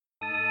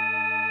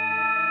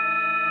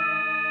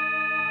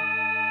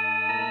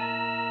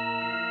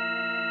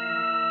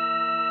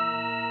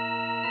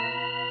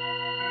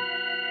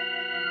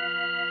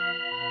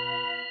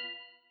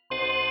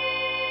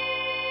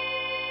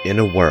In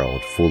a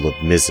world full of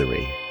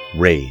misery,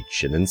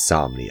 rage, and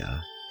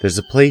insomnia, there's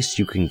a place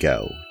you can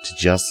go to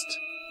just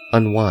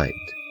unwind.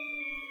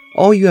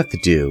 All you have to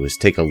do is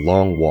take a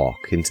long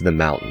walk into the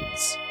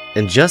mountains,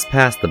 and just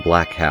past the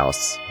black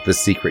house, the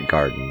secret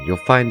garden, you'll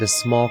find a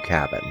small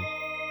cabin.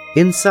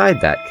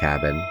 Inside that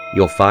cabin,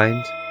 you'll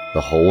find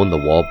the Hole in the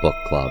Wall Book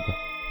Club.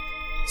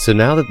 So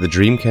now that the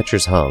dream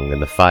catcher's hung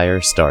and the fire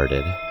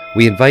started,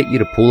 we invite you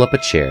to pull up a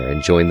chair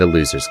and join the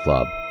Losers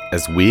Club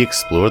as we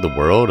explore the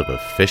world of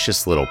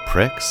officious little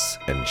pricks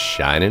and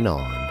shining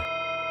on.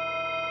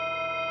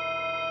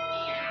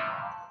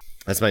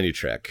 That's my new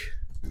trick.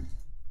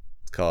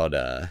 It's called,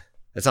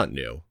 it's not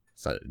new.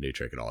 It's not a new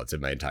trick at all. It's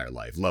in my entire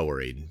life,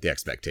 lowering the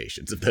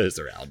expectations of those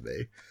around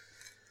me.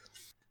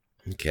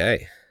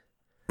 Okay.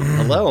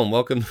 Hello and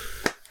welcome.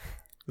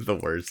 The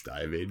worst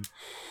timing.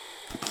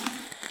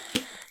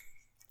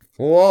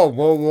 Whoa,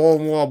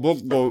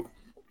 book.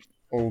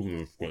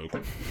 Oh,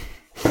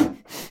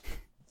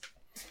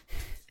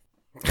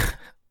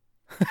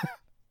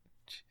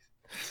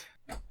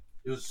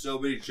 it was so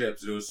many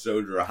chips, it was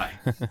so dry.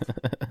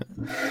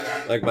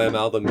 Like my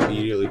mouth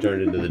immediately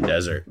turned into the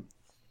desert.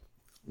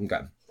 Okay.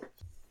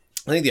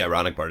 I think the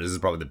ironic part is this is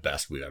probably the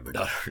best we've ever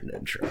done for an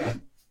intro.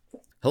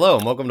 Hello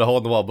and welcome to Hole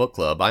in the Wall Book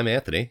Club. I'm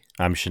Anthony.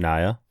 I'm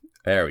Shania.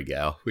 There we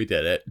go. We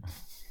did it.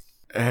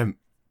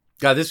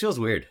 God, this feels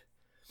weird.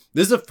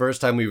 This is the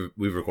first time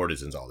we've recorded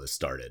since all this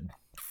started.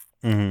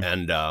 Mm-hmm.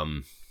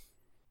 And,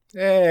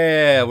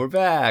 yeah, we're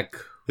back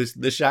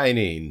with The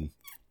Shining.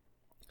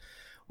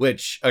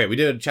 Which, okay, we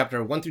did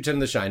chapter 1 through 10 of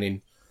The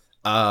Shining.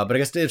 But I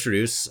guess to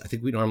introduce, I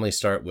think we normally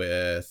start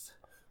with,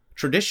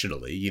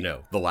 traditionally,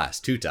 the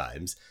last two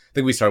times, I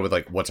think we start with,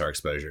 what's our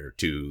exposure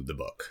to the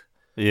book?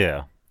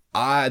 Yeah.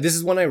 This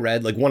is one I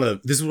read,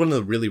 this is one of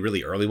the really,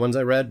 really early ones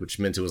I read, which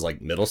meant it was,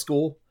 middle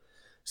school.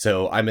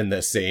 So I'm in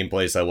the same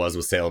place I was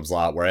with Salem's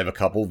Lot, where I have a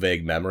couple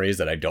vague memories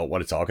that I don't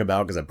want to talk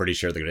about, because I'm pretty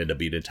sure they're going to end up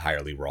being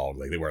entirely wrong,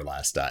 like they were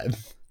last time.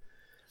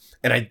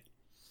 And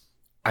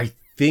I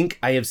think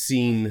I have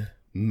seen...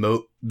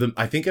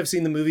 I think I've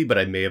seen the movie, but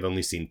I may have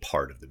only seen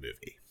part of the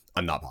movie.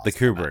 I'm not positive.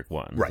 The Kubrick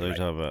one. Right.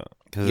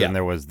 Because then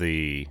there was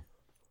the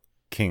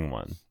King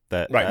one.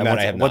 That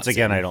I have once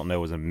again, I don't know,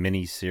 was a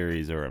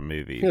mini-series or a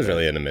movie. He was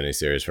really in a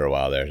mini-series for a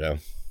while there, so.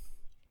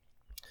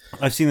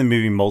 I've seen the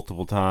movie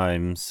multiple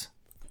times.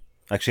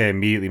 Actually, I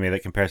immediately made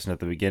that comparison at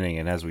the beginning,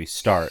 and as we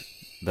start,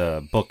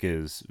 the book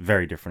is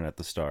very different at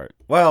the start.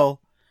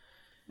 Well...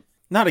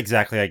 Not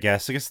exactly, I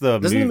guess.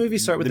 Doesn't the movie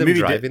start with them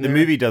driving there? The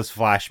movie does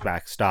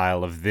flashback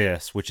style of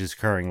this, which is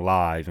occurring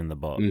live in the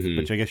book,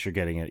 which I guess you're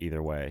getting it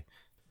either way.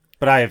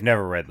 But I have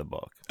never read the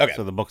book. Okay.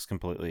 So the book's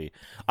completely...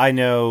 I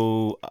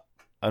know,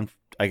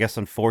 I guess,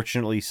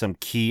 unfortunately, some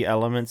key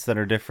elements that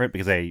are different,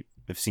 because I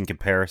have seen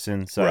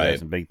comparisons, so there's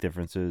some big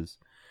differences.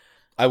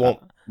 I won't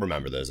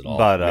remember those at all.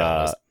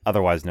 But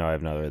otherwise, no, I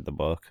have not read the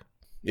book.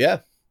 Yeah.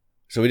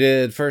 So we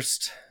did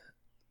first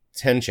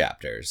 10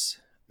 chapters.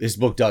 This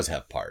book does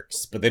have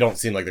parts, but they don't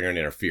seem like they're going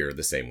to interfere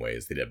the same way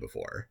as they did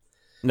before.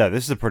 No,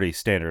 this is a pretty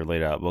standard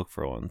laid out book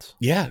for once.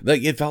 Yeah,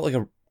 it felt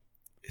like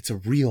it's a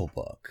real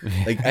book.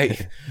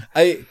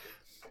 I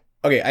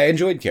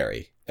enjoyed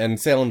Carrie, and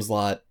Salem's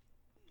Lot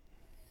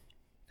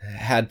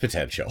had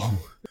potential,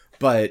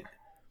 but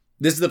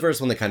this is the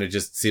first one that kind of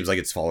just seems like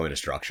it's following a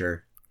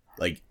structure.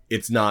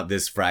 It's not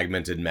this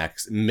fragmented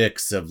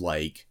mix of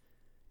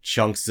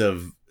chunks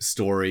of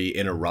story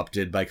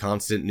interrupted by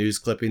constant news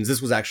clippings.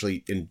 This was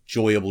actually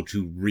enjoyable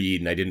to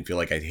read, and I didn't feel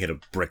like I hit a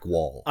brick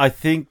wall. I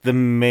think the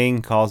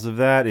main cause of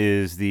that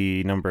is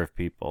the number of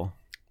people.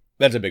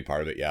 That's a big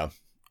part of it, yeah.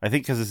 I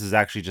think because this is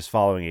actually just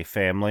following a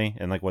family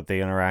and what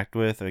they interact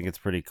with. I think it's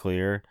pretty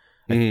clear.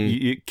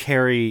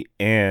 Carrie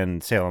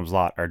and Salem's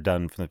Lot are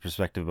done from the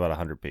perspective of about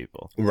 100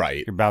 people.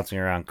 Right. You're bouncing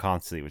around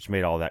constantly, which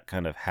made all that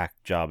kind of hack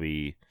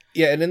jobby.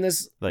 Yeah, and in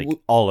this...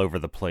 all over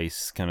the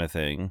place kind of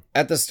thing.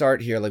 At the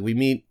start here, we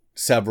meet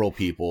several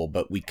people,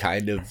 but we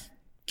kind of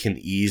can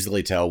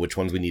easily tell which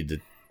ones we need to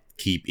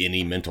keep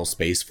any mental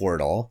space for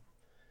at all.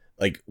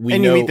 You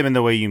meet them in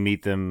the way you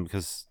meet them,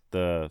 because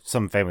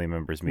some family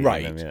members meet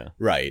them, yeah.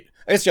 Right.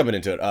 I guess jumping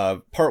into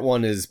it, part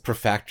 1 is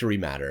Prefactory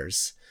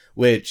Matters,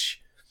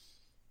 which,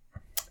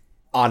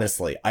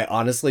 I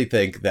honestly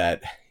think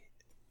that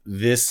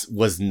this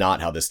was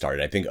not how this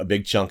started. I think a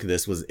big chunk of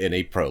this was in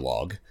a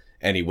prologue.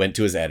 And he went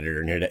to his editor,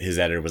 and his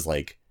editor was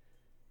like,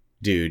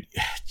 dude,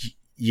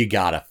 you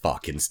gotta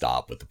fucking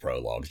stop with the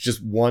prologues.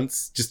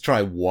 Just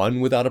try one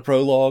without a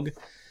prologue.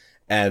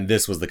 And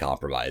this was the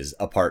compromise,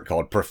 a part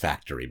called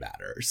Prefactory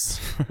Matters.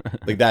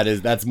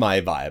 That's my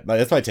vibe.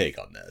 That's my take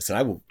on this. And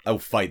I will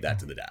fight that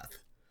to the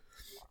death.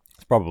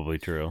 It's probably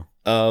true.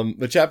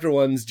 But chapter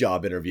 1's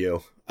job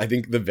interview. I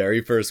think the very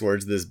first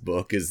words of this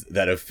book is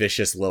that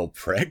officious little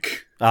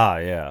prick. Ah,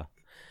 yeah.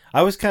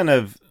 I was kind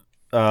of...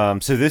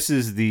 so this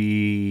is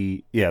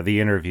the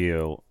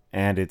interview,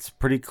 and it's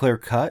pretty clear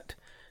cut.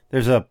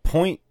 There's a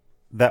point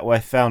that I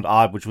found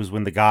odd, which was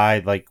when the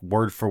guy,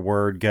 word for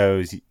word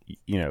goes,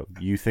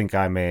 you think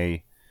I'm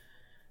a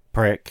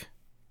prick.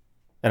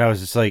 And I was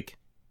just like,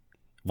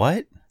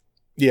 what?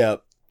 Yeah.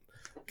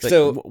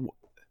 So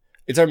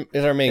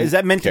It's our main. Is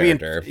that meant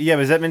character. to be? Yeah,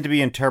 but is that meant to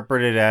be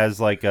interpreted as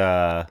like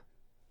what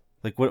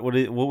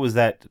was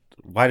that?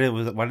 Why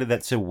did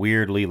that so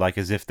weirdly like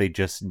as if he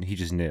just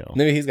knew?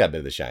 Maybe he's got a bit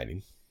of The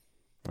Shining.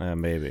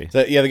 Maybe.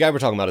 So yeah, the guy we're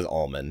talking about is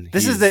Allman.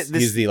 He's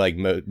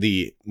the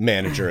the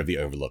manager of the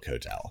Overlook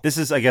Hotel. This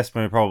is, I guess,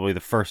 probably the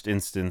first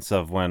instance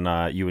of when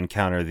you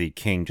encounter the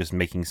king just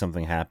making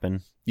something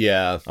happen.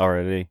 Yeah.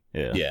 Already.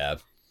 Yeah.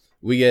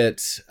 We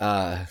get.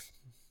 I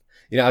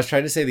was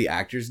trying to say the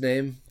actor's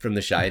name from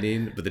The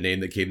Shining, but the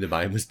name that came to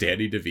mind was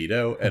Danny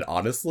DeVito, and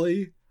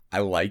honestly, I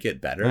like it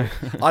better.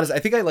 Honestly, I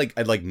think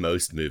I'd like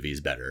most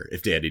movies better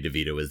if Danny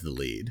DeVito is the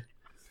lead.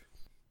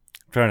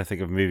 I'm trying to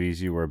think of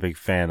movies you were a big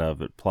fan of,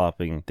 but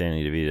plopping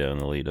Danny DeVito in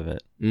the lead of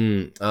it.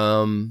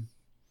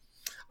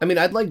 I mean,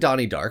 I'd like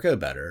Donnie Darko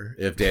better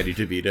if Danny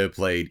DeVito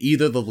played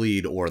either the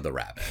lead or the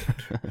rabbit.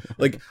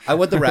 Like, I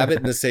want the rabbit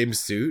in the same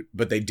suit,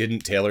 but they didn't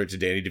tailor it to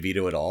Danny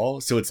DeVito at all.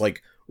 So it's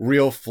like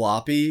real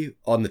floppy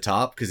on the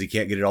top because he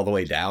can't get it all the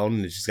way down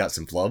and it's just got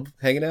some flub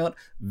hanging out.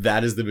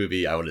 That is the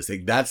movie I want to see.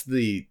 That's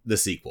the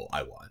sequel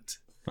I want.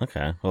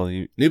 Okay. Well,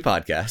 new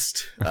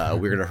podcast.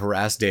 We're going to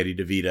harass Danny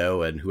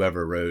DeVito and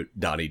whoever wrote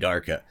Donnie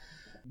Darko.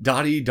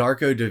 Donnie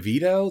Darko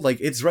DeVito? Like,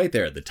 it's right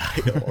there at the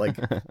title.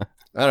 Like, I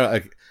don't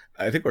know.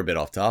 I think we're a bit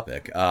off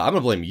topic. I'm going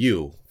to blame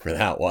you for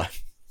that one.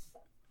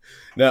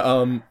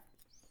 Now,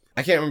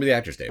 I can't remember the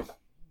actor's name,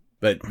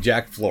 but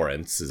Jack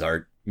Florence is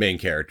our main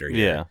character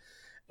here. Yeah.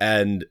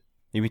 And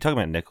you be talking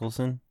about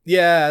Nicholson?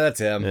 Yeah, that's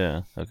him.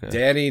 Yeah, okay.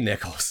 Danny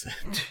Nicholson.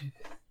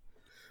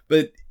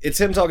 But it's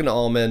him talking to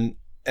Allman,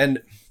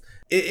 and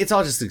it's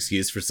all just an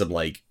excuse for some,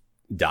 like,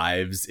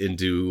 dives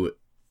into,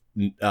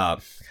 now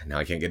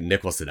I can't get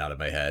Nicholson out of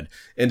my head,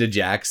 into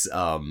Jack's,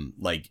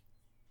 like,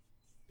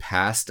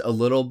 past a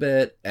little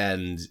bit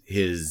and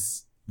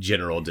his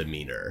general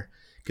demeanor.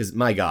 Because,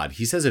 my God,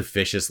 he says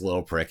officious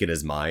little prick in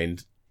his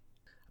mind.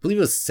 I believe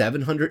it was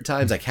 700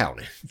 times. I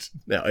counted.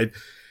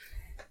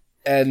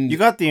 And you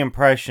got the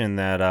impression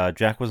that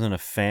Jack wasn't a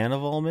fan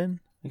of Allman,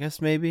 I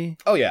guess, maybe?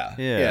 Oh, yeah.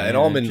 Yeah, and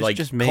Allman,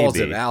 just calls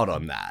him out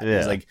on that. Yeah.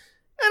 He's like,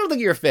 I don't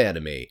think you're a fan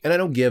of me, and I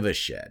don't give a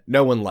shit.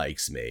 No one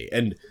likes me.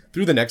 And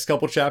through the next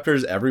couple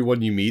chapters,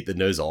 everyone you meet that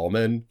knows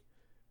Allman,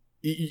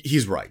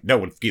 he's right. No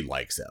one fucking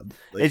likes him.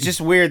 Like, it's just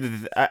weird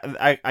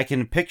that I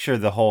can picture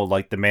the whole,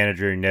 like, the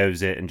manager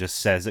knows it and just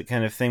says it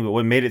kind of thing. But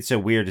what made it so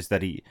weird is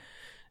that he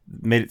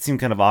made it seem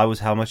kind of odd was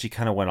how much he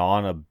kind of went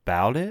on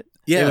about it.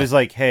 Yeah. It was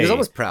like, hey, he was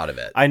almost proud of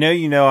it. I know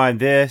you know I'm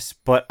this,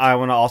 but I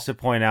want to also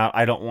point out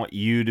I don't want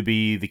you to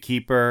be the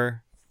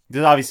keeper.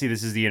 Because obviously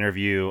this is the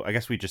interview. I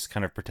guess we just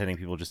kind of pretending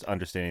people just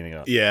understand anything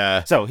else.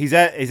 Yeah. So he's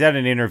at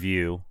an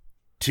interview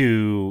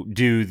to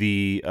do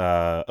the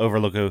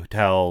Overlook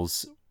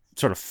Hotel's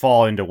sort of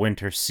fall into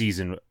winter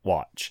season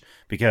watch,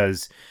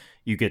 because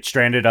you get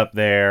stranded up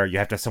there. You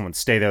have to have someone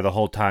stay there the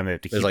whole time. They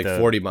have to There's keep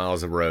 40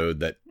 miles of road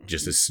that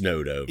just is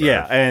snowed over.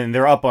 Yeah, and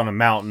they're up on a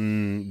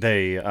mountain.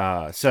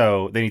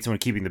 So they need someone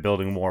keeping the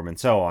building warm and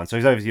so on. So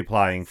he's obviously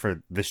applying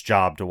for this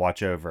job to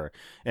watch over.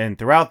 And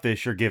throughout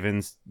this, you're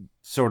given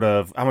sort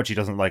of how much he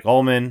doesn't like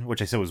Allman,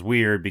 which I said was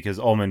weird because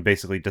Allman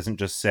basically doesn't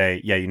just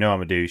say, yeah, you know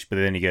I'm a douche, but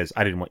then he goes,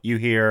 I didn't want you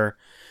here.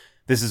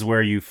 This is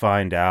where you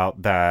find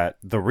out that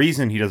the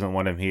reason he doesn't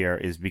want him here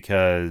is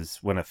because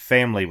when a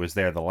family was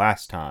there the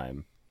last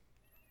time,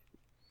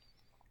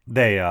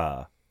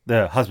 the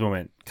husband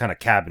went kind of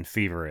cabin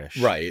feverish.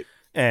 Right.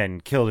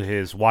 And killed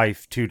his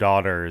wife, 2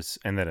 daughters,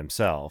 and then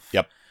himself.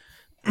 Yep.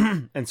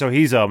 And so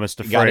he's almost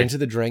afraid. Got into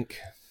the drink.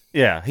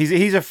 Yeah,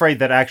 he's afraid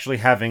that actually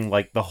having,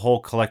 like, the whole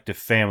collective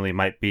family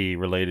might be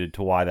related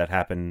to why that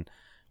happened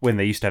when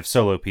they used to have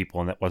solo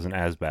people and that wasn't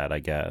as bad, I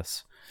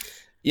guess.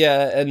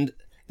 Yeah, and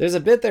there's a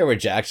bit there where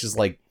Jack's just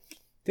like,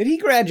 did he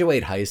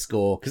graduate high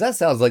school? Because that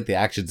sounds like the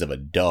actions of a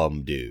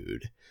dumb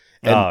dude.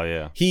 And oh,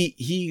 yeah.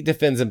 He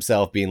defends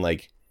himself being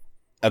like,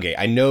 okay,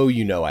 I know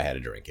you know I had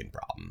a drinking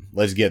problem.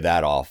 Let's get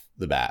that off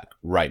the bat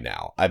right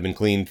now. I've been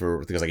clean for, I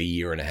think it was like a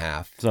year and a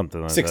half.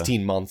 Something like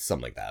 16 months,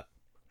 something like that.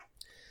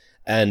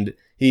 And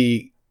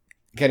he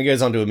kind of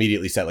goes on to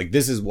immediately say, like,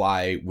 this is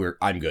why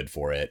I'm good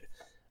for it.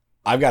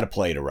 I've got a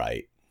play to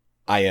write.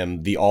 I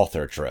am the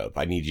author trope.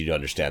 I need you to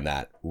understand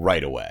that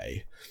right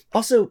away.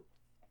 Also,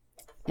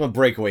 I'm going to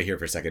break away here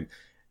for a second.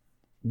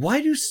 Why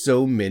do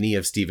so many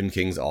of Stephen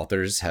King's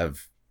authors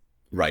have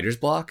writer's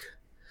block?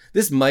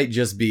 This might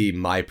just be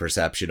my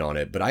perception on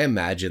it, but I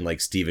imagine,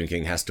 like, Stephen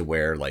King has to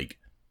wear, like,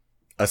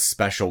 a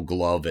special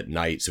glove at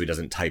night so he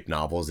doesn't type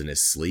novels in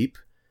his sleep.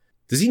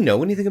 Does he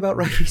know anything about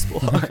writer's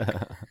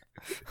block?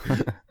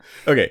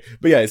 Okay,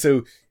 but yeah,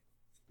 so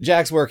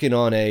Jack's working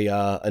on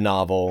a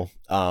novel.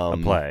 A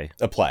play.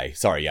 A play.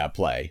 Sorry, yeah, a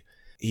play.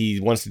 He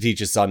wants to teach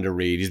his son to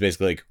read. He's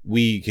basically like,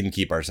 we can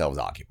keep ourselves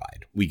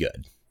occupied. We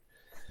good.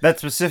 That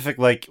specific,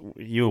 like,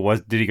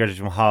 did he graduate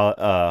from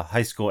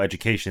high school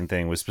education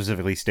thing was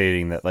specifically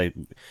stating that, like,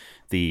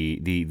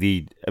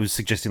 I was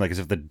suggesting, like, as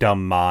if the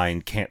dumb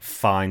mind can't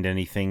find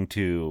anything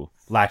to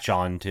latch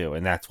on to,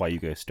 and that's why you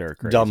go stir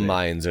crazy. Dumb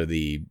minds are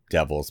the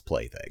devil's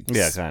playthings.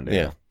 Yeah, kind of.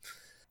 Yeah.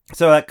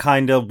 So that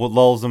kind of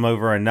lulls him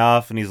over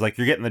enough, and he's like,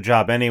 "You're getting the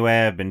job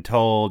anyway. I've been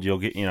told you'll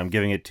get. I'm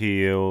giving it to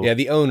you." Yeah,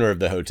 the owner of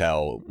the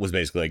hotel was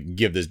basically like,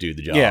 "Give this dude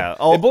the job." Yeah,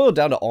 it boiled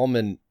down to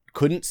Allman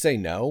couldn't say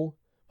no,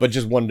 but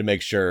just wanted to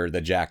make sure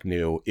that Jack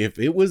knew, if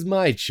it was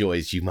my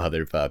choice, you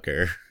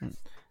motherfucker.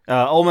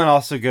 Ullman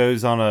also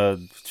goes on a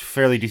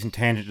fairly decent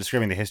tangent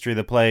describing the history of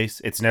the place.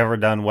 It's never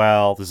done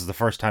well. This is the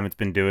first time it's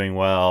been doing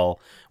well.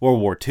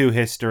 World War II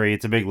history.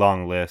 It's a big,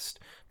 long list.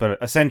 But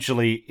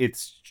essentially,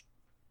 it's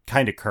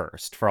kind of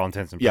cursed for all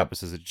intents and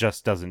purposes. It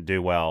just doesn't do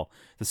well.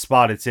 The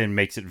spot it's in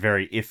makes it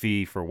very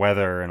iffy for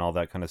weather and all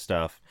that kind of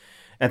stuff.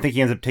 I think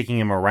he ends up taking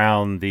him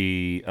around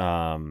the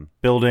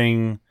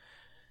building.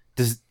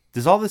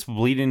 Does all this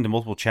bleed into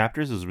multiple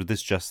chapters, or was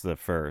this just the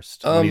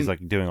first? When he's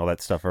like doing all that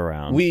stuff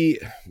around. We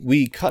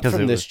cut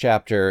from this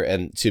chapter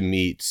and to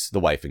meet the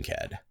wife and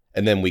kid,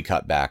 and then we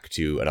cut back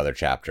to another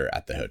chapter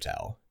at the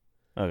hotel.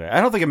 Okay,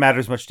 I don't think it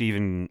matters much to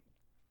even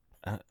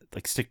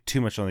stick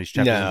too much on these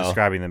chapters and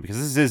describing them, because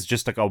this is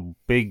just like a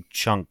big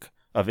chunk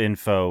of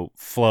info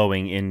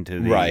flowing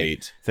into the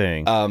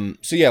thing.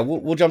 So yeah,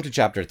 we'll jump to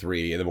chapter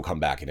 3, and then we'll come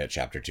back into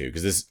chapter 2,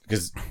 because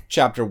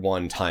chapter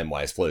 1 time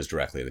wise flows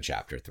directly into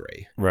chapter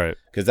 3. Right.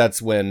 Because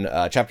that's when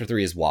chapter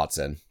 3 is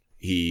Watson.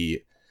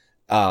 He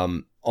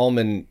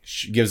Allman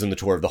gives him the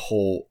tour of the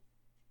whole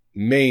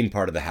main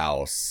part of the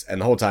house, and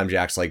the whole time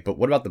Jack's like, "But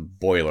what about the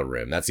boiler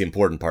room? That's the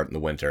important part in the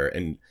winter."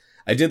 And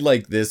I did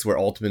like this where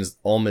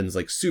Allman's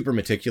like super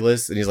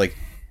meticulous, and he's like,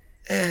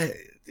 I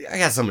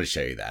got something to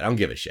show you that. I don't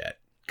give a shit.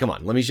 Come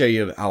on, let me show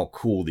you how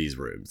cool these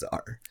rooms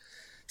are.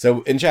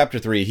 So in chapter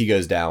 3, he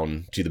goes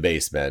down to the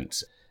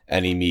basement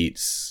and he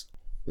meets,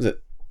 is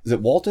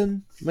it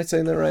Walton? Am I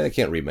saying that right? I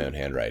can't read my own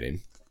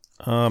handwriting.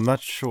 I'm not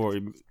sure.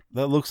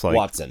 That looks like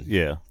Watson.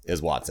 Yeah.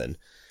 Is Watson.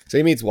 So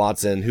he meets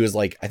Watson, who is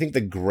like, I think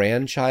the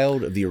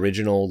grandchild of the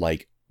original,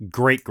 like,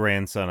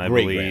 great-grandson, I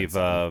believe,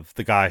 of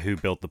the guy who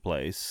built the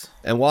place.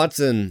 And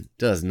Watson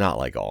does not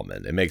like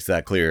Allman. It makes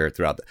that clear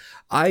throughout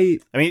I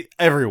mean,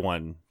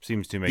 everyone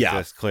seems to make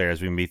this clear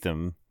as we meet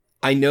them.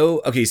 I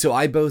know. Okay, so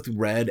I both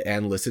read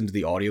and listened to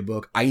the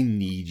audiobook. I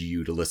need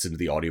you to listen to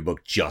the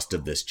audiobook just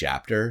of this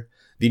chapter.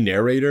 The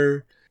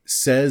narrator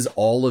says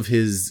all of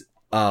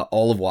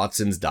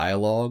Watson's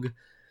dialogue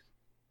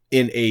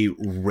in a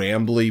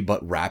rambly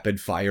but rapid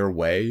fire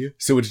way.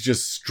 So it's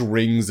just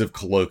strings of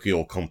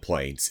colloquial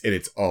complaints, and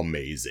it's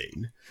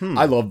amazing.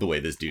 I love the way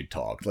this dude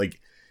talked.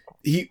 Like,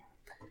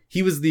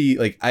 he was the,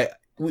 like,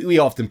 we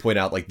often point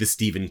out, like, the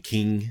Stephen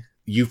King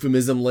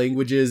euphemism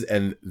languages,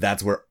 and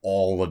that's where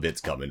all of it's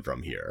coming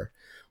from here.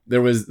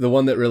 There was the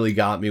one that really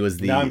got me was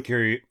the...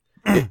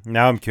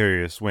 Now I'm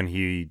curious when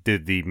he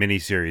did the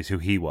miniseries who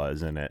he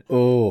was in it.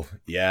 Oh,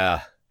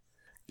 yeah.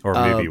 Or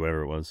maybe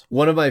whatever it was.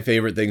 One of my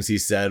favorite things he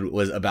said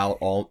was about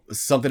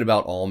something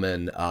about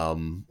Allman,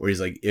 where he's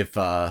like, if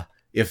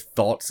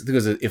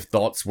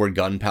thoughts were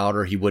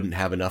gunpowder, he wouldn't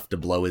have enough to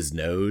blow his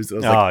nose. I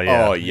was like,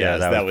 oh yes,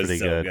 that was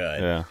so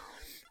good. Yeah.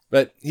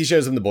 But he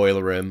shows him the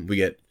boiler room. We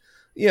get,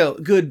 a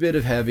good bit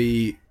of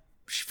heavy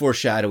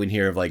foreshadowing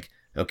here of like,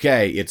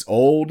 okay, it's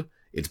old,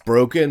 it's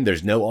broken,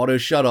 there's no auto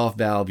shutoff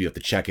valve, you have to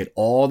check it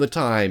all the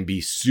time,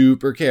 be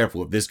super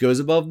careful. If this goes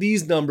above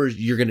these numbers,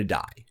 you're gonna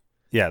die.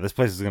 Yeah, this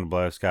place is gonna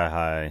blow sky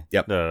high.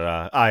 Yep.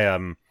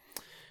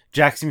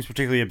 Jack seems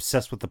particularly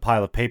obsessed with the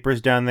pile of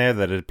papers down there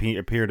that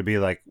appear to be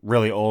like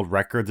really old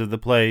records of the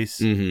place.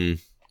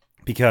 Mm-hmm.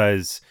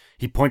 Because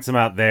he points them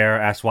out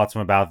there, asks Watson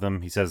about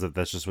them. He says that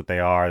that's just what they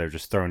are. They're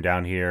just thrown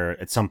down here.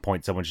 At some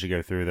point, someone should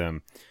go through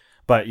them.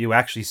 But you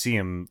actually see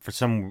him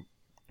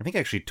I think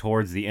actually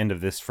towards the end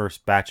of this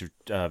first batch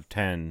of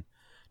 10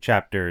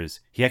 chapters,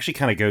 he actually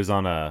kind of goes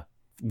on a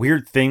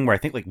weird thing where I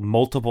think like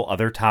multiple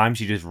other times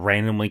he just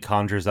randomly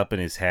conjures up in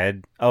his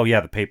head, oh yeah,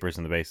 the papers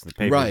in the basement.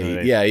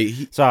 Right,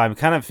 yeah. So I'm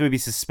kind of maybe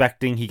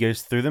suspecting he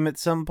goes through them at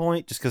some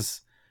point, just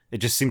because it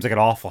just seems like an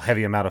awful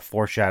heavy amount of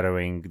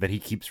foreshadowing that he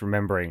keeps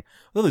remembering.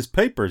 Oh, there's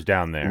papers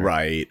down there.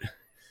 Right.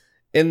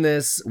 In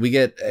this, we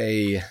get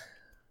a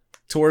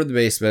tour of the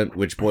basement,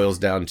 which boils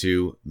down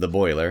to the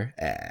boiler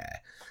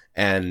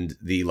and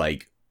the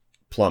like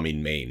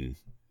plumbing main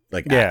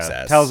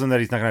access. Tells him that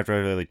he's not gonna have to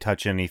really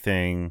touch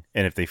anything,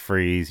 and if they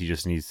freeze, he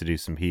just needs to do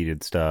some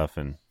heated stuff.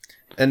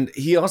 And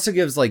he also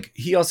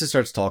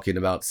starts talking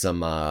about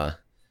some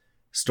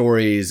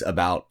stories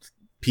about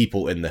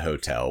people in the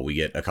hotel. We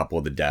get a couple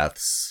of the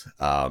deaths.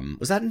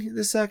 Was that in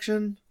this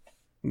section?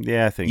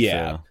 Yeah, I think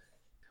so.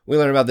 We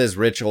learn about this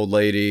rich old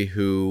lady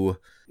who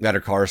got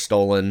her car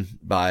stolen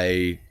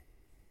by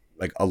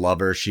like a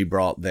lover she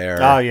brought there.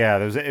 Oh yeah,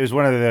 it was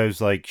one of those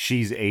like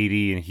she's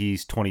 80 and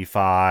he's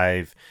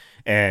 25,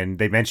 and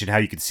they mentioned how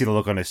you could see the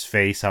look on his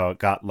face, how it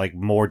got like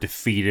more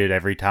defeated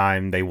every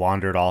time they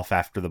wandered off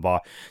after the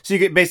bar. So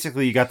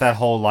you got that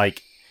whole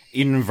like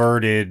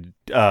inverted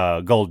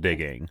gold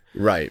digging,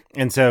 right?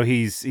 And so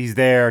he's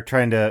there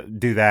trying to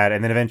do that,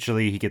 and then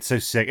eventually he gets so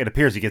sick. It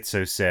appears he gets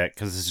so sick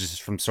because this is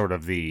just from sort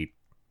of the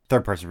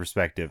third person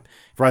perspective.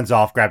 Runs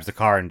off, grabs the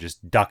car, and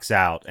just ducks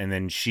out, and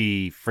then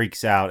she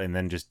freaks out and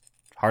then just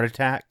heart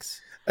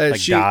attacks.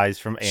 dies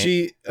from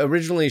she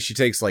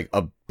takes like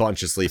a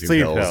bunch of sleeping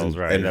pills, and,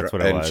 right? and, That's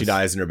what it was. she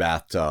dies in her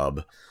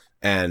bathtub,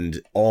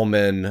 and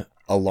Ullman,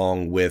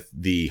 along with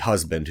the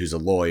husband who's a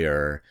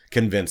lawyer,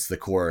 convince the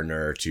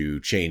coroner to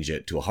change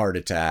it to a heart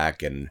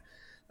attack. And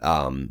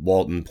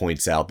Walton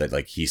points out that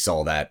like he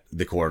saw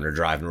the coroner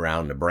driving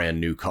around in a brand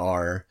new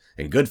car,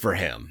 and good for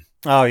him.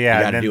 Oh yeah,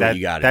 you gotta and do then what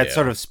you gotta that do.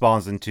 sort of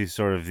spawns into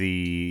sort of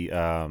the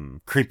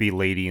creepy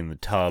lady in the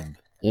tub.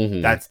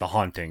 Mm-hmm. That's the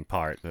haunting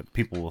part, that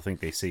people will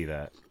think they see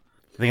that.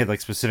 I think it's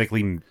like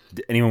specifically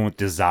anyone with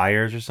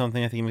desires or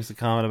something. I think he makes a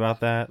comment about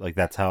that. Like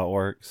that's how it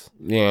works.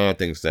 Yeah, I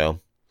think so.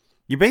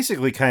 You're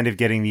basically kind of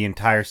getting the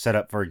entire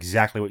setup for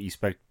exactly what you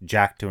expect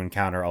Jack to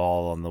encounter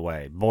all on the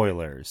way.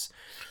 Boilers.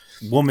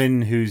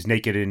 Woman who's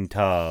naked in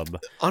tub.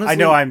 Honestly, I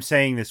know I'm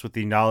saying this with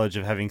the knowledge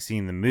of having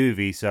seen the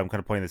movie, so I'm kind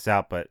of pointing this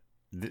out, but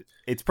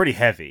it's pretty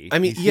heavy. I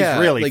mean, he's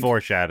really like,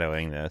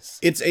 foreshadowing this.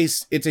 It's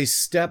a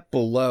step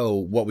below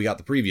what we got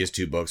the previous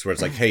two books, where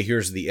it's like, hey,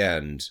 here's the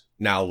end.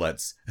 Now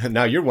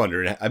you're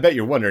wondering. I bet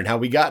you're wondering how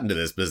we got into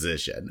this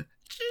position.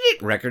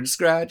 Record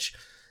scratch.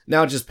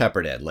 Now it's just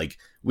peppered in. Like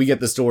we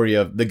get the story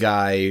of the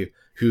guy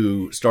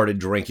who started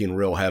drinking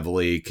real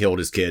heavily, killed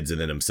his kids,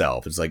 and then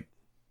himself. It's like,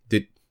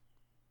 did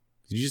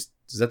you just?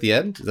 Is that the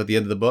end? Is that the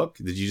end of the book?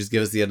 Did you just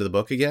give us the end of the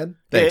book again?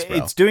 Thanks, bro.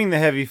 It's doing the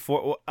heavy...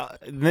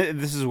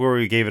 this is where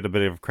we gave it a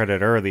bit of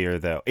credit earlier,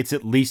 though. It's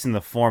at least in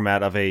the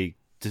format of a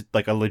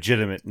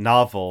legitimate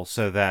novel,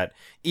 so that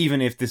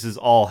even if this is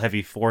all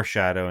heavy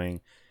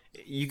foreshadowing,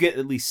 you get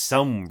at least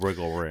some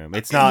wiggle room.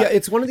 It's not... Yeah,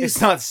 it's one of these...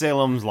 It's not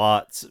Salem's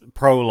Lot's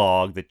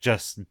prologue that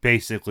just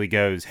basically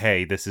goes,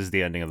 hey, this is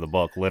the ending of the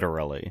book,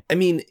 literally. I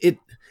mean,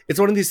 it's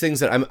one of these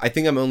things that I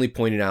think I'm only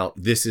pointing out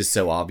this is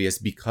so obvious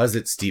because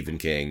it's Stephen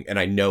King, and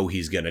I know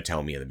he's going to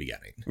tell me in the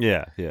beginning.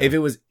 Yeah. If it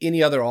was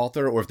any other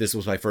author, or if this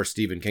was my first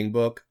Stephen King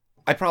book,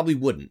 I probably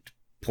wouldn't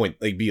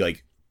be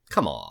like,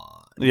 come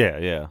on.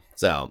 Yeah.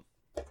 So,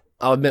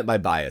 I'll admit my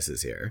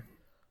biases here.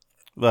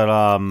 But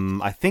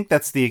I think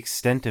that's the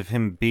extent of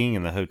him being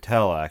in the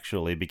hotel,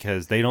 actually,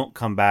 because they don't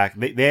come back.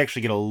 They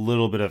actually get a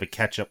little bit of a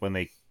catch-up when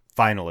they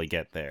finally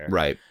get there.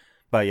 Right.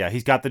 But yeah,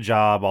 he's got the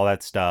job, all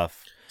that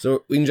stuff.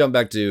 So we can jump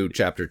back to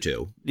chapter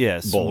 2.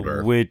 Yes.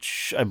 Boulder.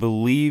 Which I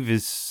believe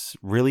is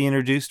really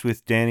introduced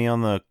with Danny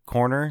on the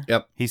corner.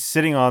 Yep. He's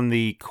sitting on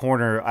the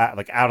corner,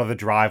 like out of the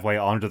driveway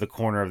onto the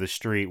corner of the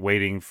street,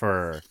 waiting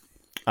for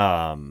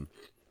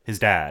his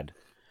dad.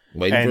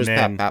 Waiting for his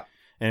pap.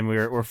 And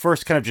we're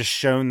first kind of just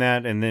shown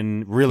that, and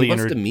then really... He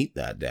wants to meet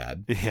that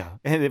dad. Yeah.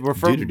 And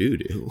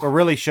we're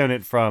really shown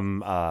it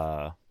from...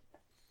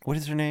 what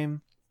is her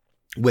name?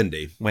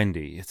 Wendy.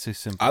 It's so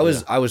simple.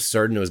 I was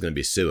certain it was going to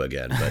be Sue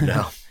again, but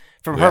no.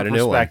 From her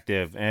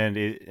perspective,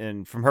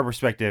 and from her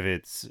perspective,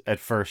 it's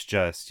at first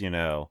just,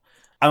 I'm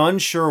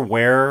unsure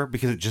where,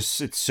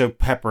 because it's so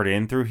peppered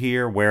in through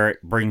here, where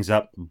it brings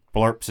up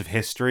blurps of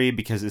history,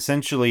 because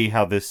essentially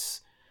how they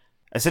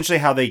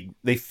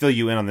fill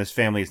you in on this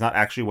family is not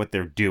actually what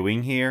they're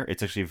doing here.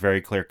 It's actually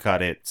very clear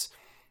cut. It's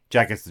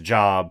Jack gets the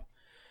job,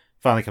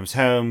 finally comes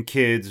home,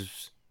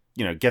 kids,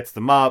 gets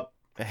them up,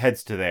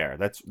 heads to there.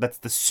 That's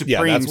the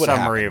supreme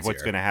summary of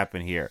what's going to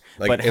happen here.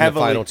 Like but in the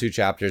final 2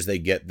 chapters, they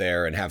get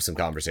there and have some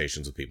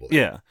conversations with people there.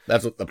 Yeah.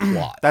 That's what the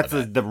plot. That's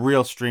the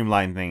real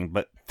streamlined thing.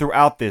 But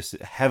throughout this,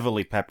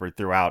 heavily peppered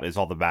throughout, is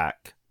all the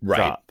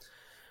backdrop,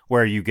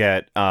 where you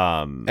get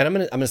and I'm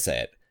gonna say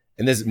it,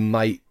 and this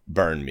might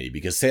burn me,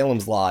 because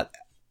Salem's Lot,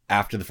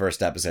 after the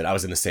first episode, I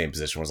was in the same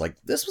position where I was like,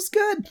 this was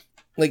good.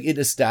 Like, it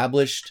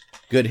established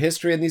good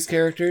history in these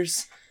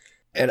characters,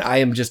 and I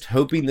am just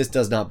hoping this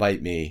does not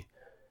bite me.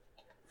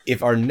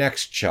 If our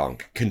next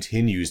chunk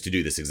continues to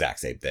do this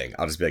exact same thing,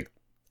 I'll just be like,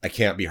 I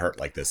can't be hurt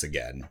like this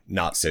again.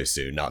 Not so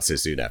soon after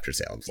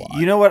Salem's Lot.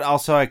 You know what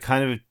also I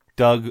kind of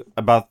dug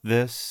about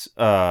this,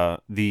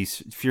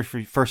 these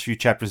first few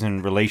chapters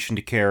in relation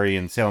to Carrie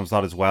and Salem's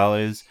Lot as well,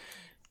 is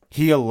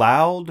he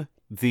allowed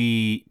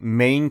the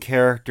main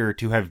character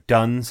to have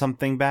done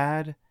something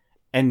bad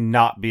and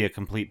not be a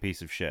complete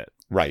piece of shit.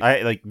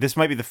 Right. This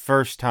might be the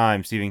first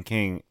time Stephen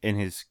King in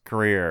his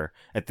career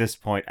at this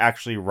point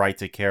actually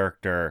writes a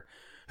character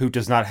who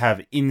does not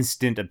have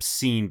instant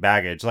obscene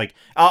baggage. Like,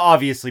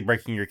 obviously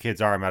breaking your kid's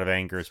arm out of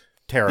anger is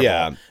terrible.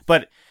 Yeah.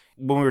 But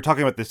when we were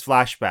talking about these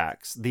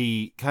flashbacks,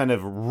 the kind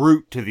of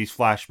root to these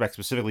flashbacks,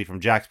 specifically from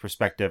Jack's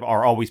perspective,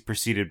 are always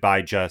preceded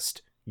by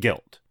just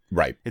guilt.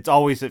 Right. It's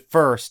always at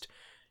first,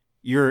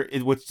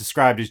 what's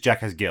described as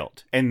Jack has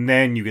guilt. And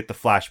then you get the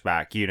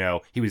flashback.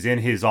 He was in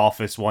his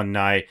office one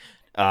night.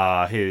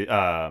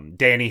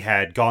 Danny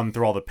had gone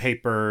through all the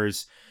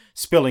papers,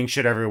 spilling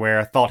shit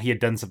everywhere, thought he had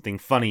done something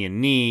funny and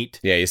neat.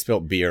 Yeah, he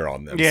spilled beer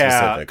on them.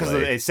 Yeah, because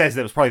it says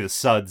that it was probably the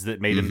suds that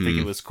made him think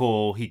it was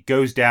cool. He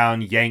goes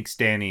down, yanks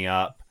Danny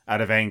up out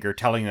of anger,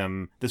 telling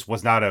them this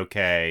was not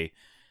okay.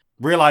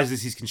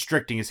 Realizes he's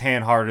constricting his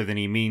hand harder than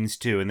he means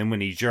to, and then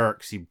when he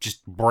jerks, he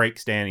just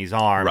breaks Danny's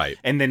arm. Right.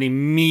 And then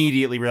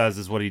immediately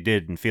realizes what he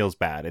did and feels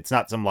bad. It's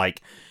not some,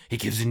 he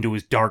gives into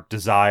his dark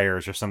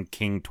desires or some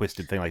King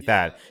twisted thing like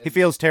that. He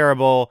feels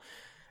terrible,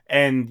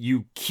 and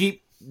you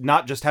keep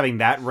not just having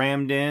that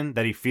rammed in,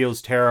 that he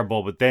feels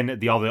terrible, but then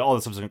all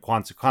the subsequent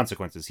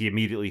consequences. He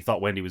immediately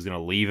thought Wendy was going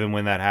to leave him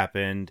when that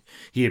happened.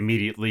 He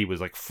immediately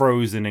was like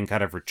frozen and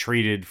kind of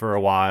retreated for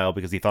a while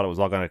because he thought it was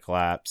all going to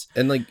collapse.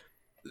 And like,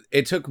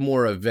 it took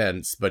more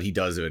events, but he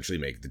does eventually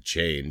make the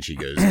change. He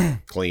goes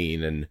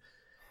clean, and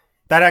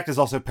that act is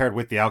also paired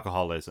with the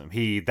alcoholism.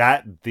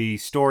 The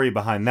story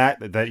behind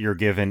that you're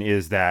given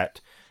is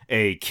that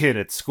a kid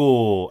at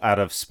school, out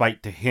of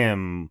spite to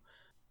him,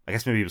 I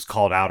guess maybe he was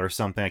called out or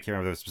something, I can't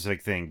remember the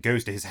specific thing,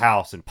 goes to his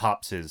house and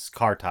pops his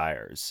car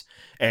tires.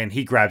 And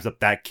he grabs up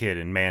that kid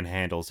and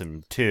manhandles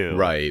him too.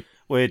 Right.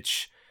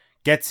 Which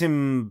gets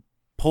him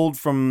pulled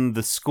from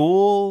the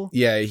school.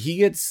 Yeah, he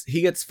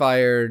gets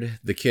fired.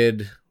 The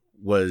kid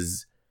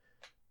was...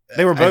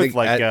 They were both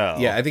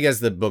yeah, I think as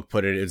the book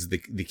put it, is the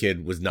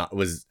kid was not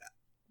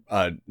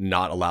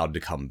allowed to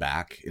come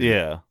back.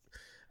 Yeah.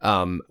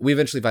 We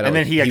eventually find out, and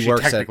then he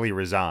actually technically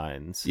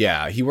resigns.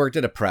 Yeah, he worked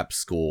at a prep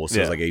school,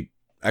 so it's like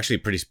actually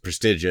pretty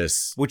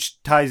prestigious.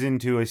 Which ties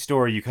into a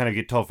story you kind of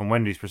get told from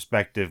Wendy's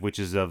perspective, which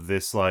is of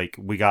this, like,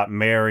 we got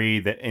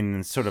married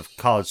in sort of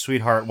college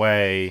sweetheart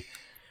way.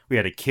 We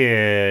had a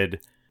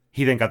kid.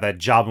 He then got that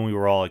job and we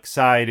were all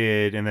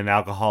excited. And then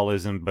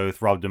alcoholism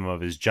both robbed him of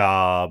his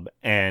job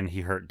and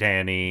he hurt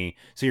Danny.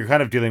 So you're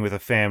kind of dealing with a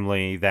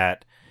family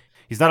that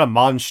he's not a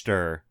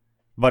monster,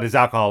 but his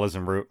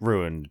alcoholism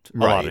ruined a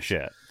lot of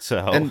shit. So,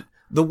 and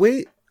the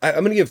way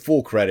I'm going to give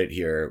full credit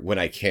here when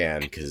I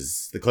can,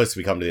 because the closer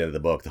we come to the end of the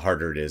book, the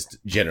harder it is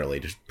generally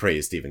to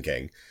praise Stephen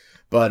King.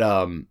 But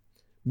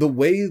the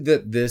way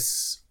that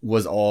this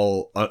was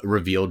all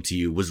revealed to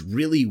you was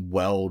really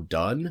well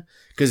done,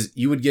 because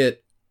you would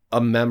get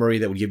a memory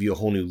that would give you a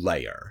whole new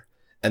layer.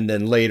 And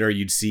then later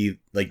you'd see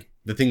like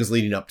the things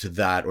leading up to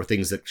that, or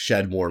things that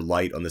shed more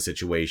light on the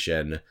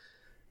situation.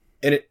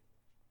 And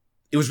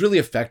it was really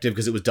effective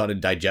because it was done in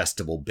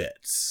digestible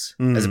bits,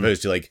 as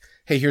opposed to like,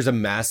 hey, here's a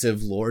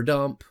massive lore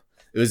dump.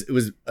 It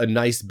was a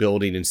nice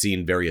building and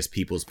seeing various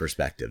people's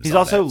perspectives. He's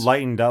also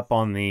lightened up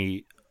on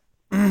the...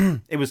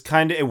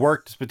 it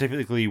worked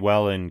specifically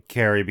well in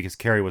Carrie because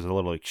Carrie was a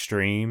little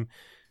extreme.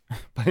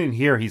 But in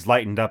here, he's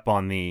lightened up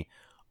on the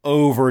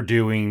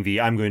overdoing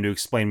I'm going to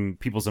explain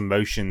people's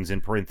emotions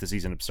in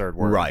parentheses and absurd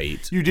words.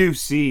 Right. You do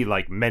see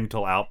like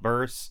mental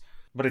outbursts,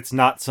 but it's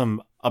not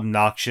some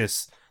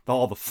obnoxious...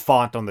 all the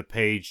font on the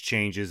page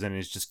changes and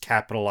is just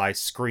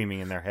capitalized screaming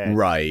in their head.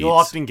 Right. You'll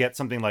often get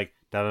something like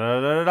da da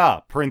da da da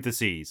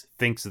parentheses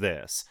thinks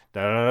this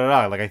da da da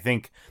da. Like I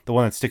think the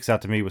one that sticks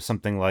out to me was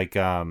something like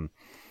crap,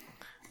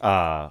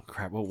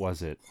 what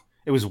was it?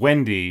 It was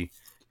Wendy.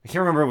 I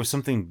can't remember. It was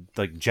something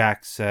like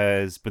Jack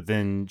says, but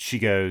then she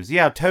goes,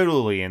 "Yeah,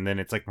 totally," and then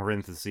it's like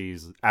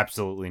parentheses,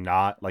 absolutely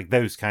not. Like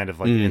those kind of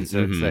like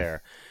inserts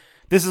there.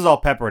 This is all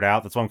peppered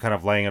out. That's why I'm kind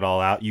of laying it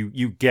all out.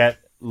 You get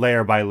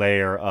layer by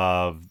layer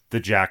of the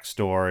Jack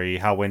story,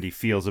 how Wendy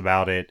feels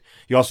about it.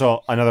 You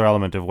also, another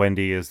element of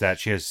Wendy is that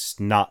she has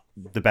not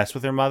the best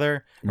with her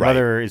mother. Her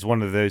mother is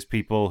one of those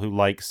people who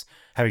likes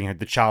having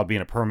the child be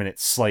in a permanent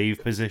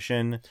slave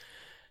position.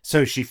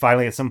 So she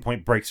finally at some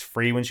point breaks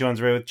free when she runs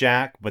away with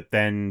Jack, but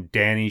then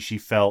Danny she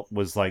felt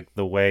was like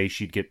the way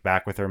she'd get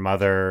back with her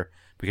mother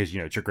because,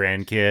 it's your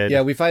grandkid.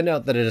 Yeah, we find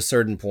out that at a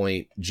certain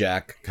point,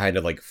 Jack kind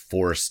of like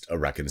forced a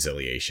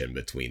reconciliation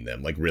between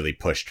them, like really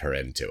pushed her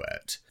into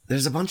it.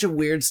 There's a bunch of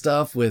weird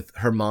stuff with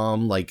her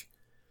mom, like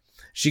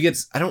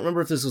I don't remember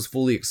if this was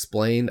fully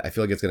explained. I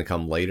feel like it's going to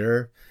come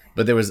later,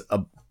 but there was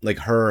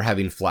her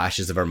having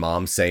flashes of her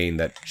mom saying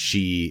that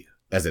she,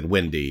 as in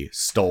Wendy,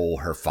 stole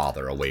her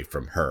father away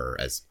from her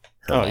as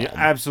her mom. Yeah,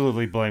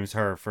 absolutely blames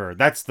her for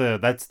that's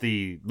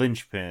the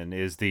linchpin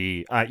is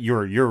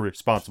you're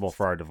responsible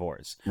for our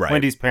divorce. Right.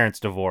 Wendy's parents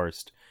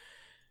divorced.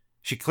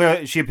 She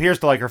appears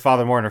to like her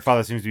father more, and her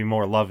father seems to be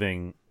more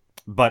loving,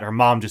 but her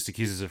mom just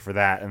accuses her for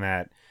that. And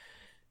that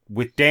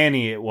with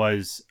Danny, it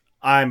was,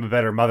 I'm a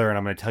better mother, and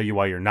I'm going to tell you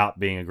why you're not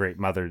being a great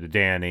mother to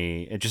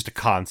Danny. It's just a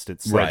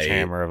constant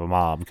sledgehammer of a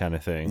mom kind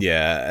of thing.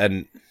 Yeah,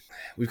 and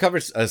we've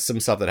covered some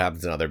stuff that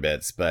happens in other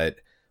bits, but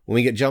when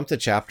we get jumped to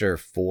chapter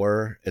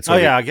 4, it's...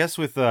 I guess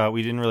with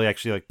we didn't really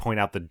actually like point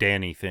out the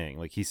Danny thing,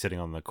 like he's sitting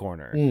on the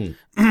corner.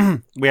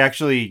 We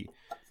actually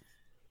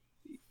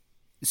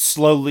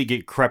slowly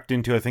get crept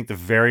into, I think, the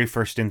very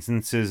first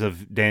instances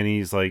of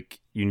Danny's like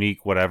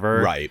unique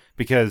whatever. Right.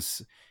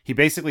 Because he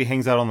basically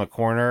hangs out on the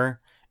corner,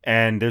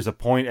 and there's a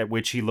point at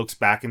which he looks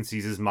back and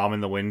sees his mom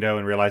in the window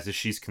and realizes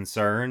she's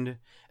concerned,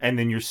 and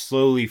then you're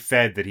slowly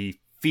fed that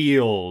he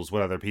feels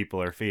what other people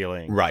are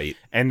feeling. Right.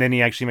 And then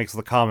he actually makes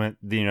the comment,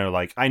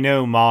 like, I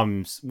know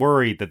mom's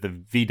worried that the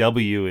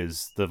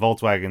the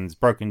Volkswagen's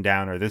broken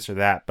down or this or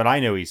that, but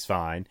I know he's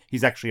fine.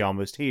 He's actually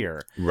almost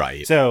here.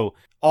 Right. So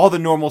all the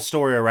normal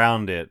story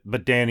around it,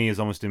 but Danny is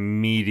almost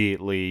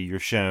immediately, you're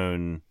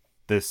shown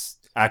this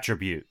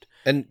attribute.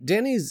 And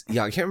Danny's, I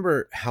can't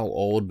remember how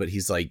old, but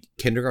he's like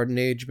kindergarten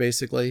age,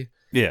 basically.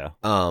 Yeah.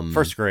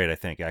 First grade, I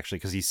think, actually,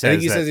 because he I says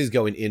think he says he's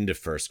going into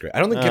first grade. I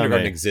don't think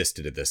kindergarten maybe.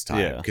 existed at this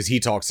time, because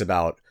he talks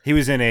about... He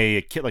was in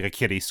a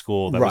kiddie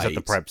school that was at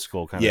the prep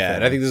school kind of thing. Yeah,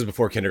 and I think this is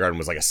before kindergarten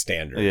was like a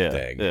standard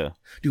thing. Yeah.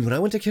 Dude, when I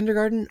went to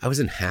kindergarten, I was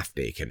in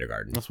half-day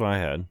kindergarten. That's what I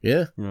had.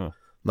 Yeah?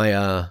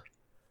 My,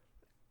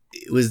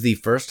 it was the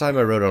first time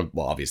I rode on...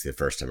 Well, obviously the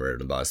first time I rode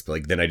on a bus, but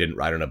like then I didn't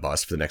ride on a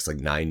bus for the next like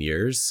 9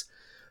 years.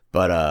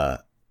 But,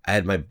 I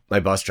had my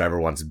bus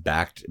driver once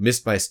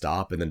missed my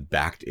stop and then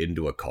backed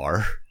into a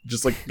car,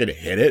 just like gonna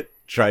hit it,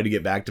 trying to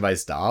get back to my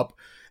stop.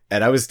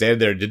 And I was standing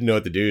there and didn't know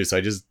what to do. So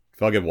I just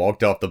fucking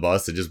walked off the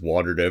bus and just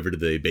wandered over to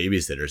the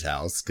babysitter's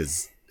house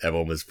because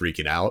everyone was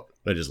freaking out.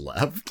 I just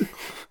left.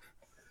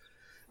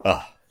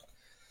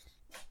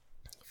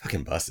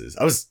 Fucking buses.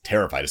 I was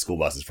terrified of school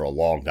buses for a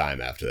long time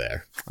after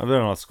there. I've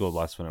been on a school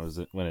bus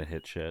when it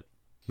hit shit.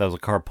 There was a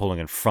car pulling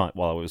in front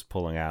while it was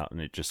pulling out,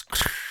 and it just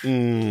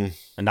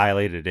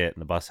annihilated it,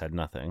 and the bus had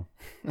nothing.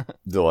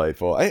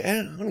 Delightful. I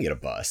don't want to get a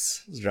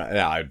bus.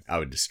 I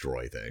would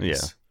destroy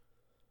things.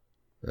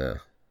 Yeah.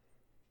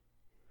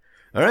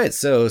 All right,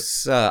 so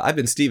I've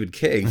been Stephen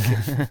King.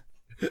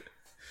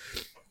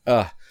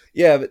 But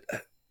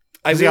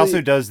he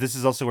also does. This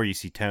is also where you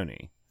see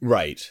Tony,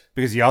 right?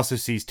 Because he also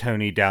sees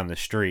Tony down the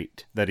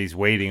street that he's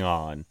waiting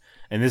on.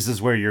 And this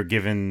is where you're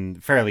given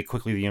fairly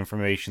quickly the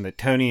information that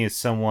Tony is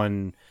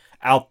someone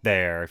out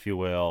there, if you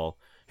will,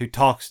 who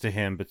talks to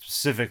him, but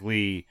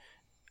specifically,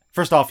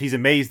 first off, he's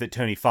amazed that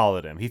Tony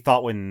followed him. He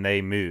thought when they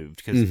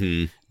moved, because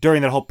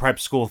during that whole prep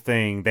school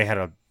thing, they had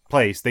a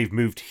place. They've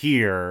moved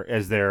here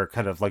as their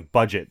kind of like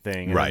budget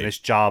thing. And right. This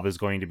job is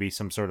going to be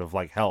some sort of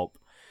like help.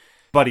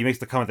 But he makes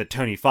the comment that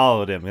Tony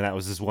followed him, and that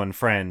was his one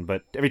friend.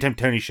 But every time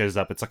Tony shows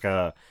up, it's like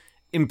a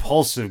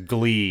impulsive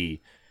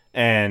glee.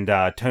 And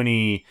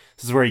Tony,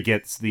 this is where he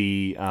gets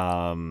the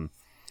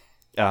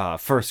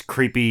first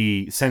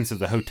creepy sense of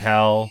the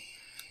hotel.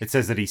 It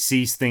says that he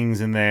sees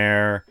things in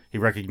there. He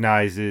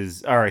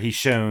recognizes, or he's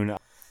shown,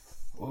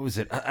 what was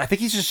it? I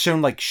think he's just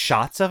shown like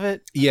shots of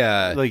it.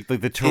 Yeah. Like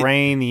the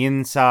terrain, the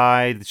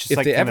inside. It's just if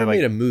like they ever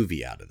made a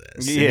movie out of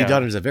this, it'd be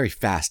done as a very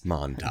fast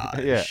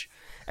montage. Yeah.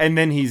 And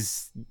then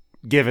he's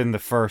given the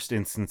first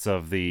instance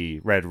of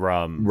the red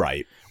rum.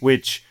 Right.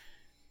 Which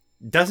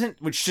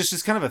just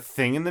is kind of a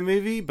thing in the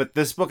movie, but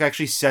this book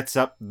actually sets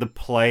up the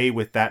play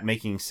with that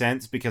making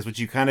sense, because what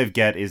you kind of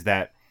get is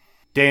that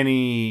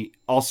Danny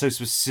also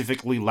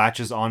specifically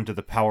latches onto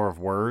the power of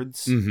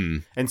words. Mm-hmm.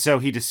 And so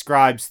he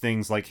describes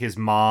things like his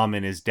mom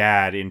and his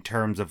dad in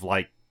terms of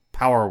like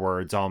power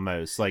words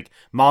almost. Like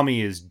mommy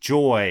is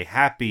joy,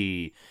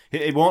 happy.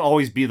 It won't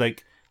always be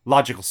like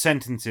logical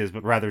sentences,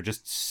 but rather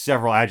just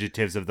several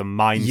adjectives of the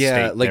mind state.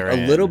 Yeah, like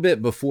therein. A little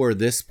bit before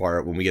this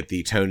part, when we get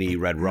the Tony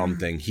Red Rum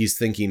thing, he's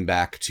thinking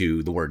back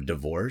to the word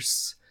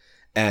divorce,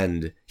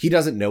 and he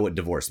doesn't know what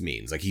divorce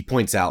means. Like, he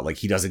points out, like,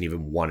 he doesn't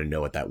even want to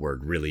know what that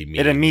word really means.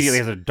 It immediately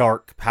has a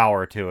dark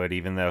power to it,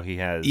 even though he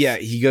has... Yeah,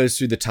 he goes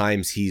through the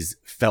times he's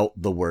felt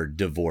the word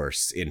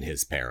divorce in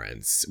his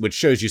parents, which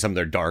shows you some of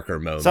their darker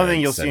moments. Something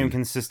you'll see him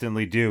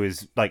consistently do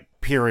is, like,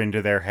 peer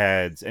into their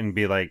heads and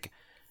be like,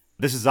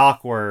 this is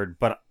awkward,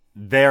 but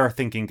they're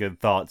thinking good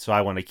thoughts, so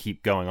I want to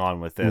keep going on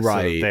with this,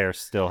 right? So that they're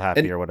still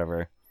happy or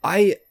whatever.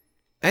 I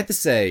have to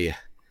say,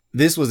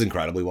 this was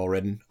incredibly well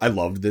written. I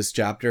loved this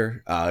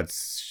chapter.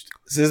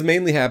 This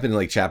mainly happened in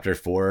like chapter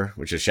 4,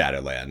 which is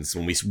Shadowlands,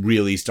 when we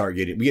really start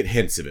we get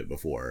hints of it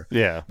before.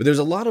 Yeah, but there's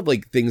a lot of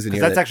like things in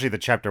here. That's actually the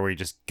chapter where he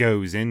just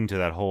goes into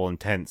that whole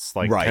intense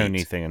like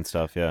Tony thing and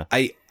stuff. Yeah,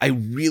 I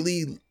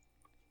really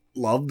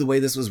loved the way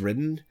this was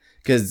written,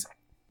 because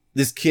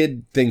this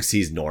kid thinks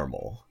he's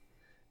normal.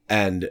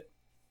 And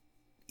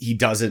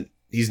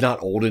he's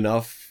not old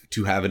enough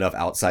to have enough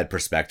outside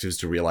perspectives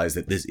to realize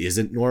that this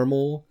isn't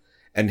normal.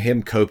 And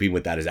him coping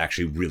with that is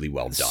actually really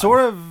well done. Sort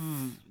of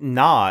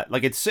not.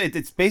 Like, it's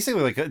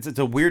basically like, it's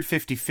a weird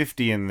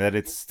 50-50 in that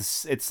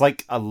it's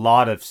like a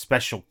lot of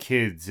special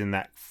kids in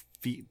that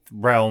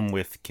realm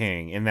with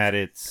King, in that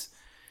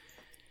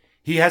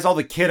he has all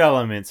the kid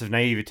elements of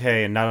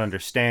naivete and not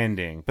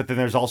understanding, but then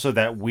there's also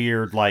that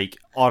weird, like,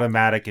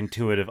 automatic,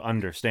 intuitive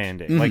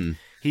understanding. Mm-hmm. Like,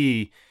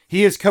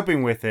 he is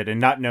coping with it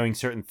and not knowing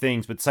certain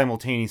things, but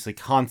simultaneously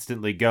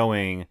constantly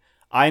going,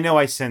 I know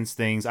I sense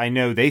things. I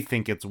know they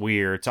think it's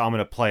weird, so I'm going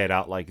to play it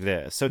out like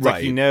this. So it's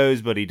like he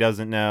knows, but he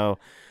doesn't know.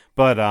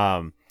 But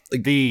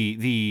like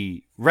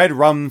the red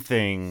rum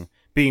thing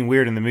being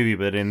weird in the movie,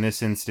 but in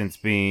this instance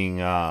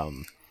being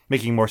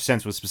making more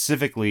sense, was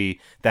specifically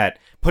that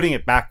putting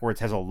it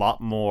backwards has a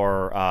lot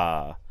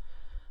more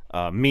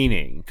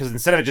meaning. Because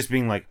instead of it just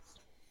being like,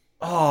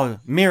 oh,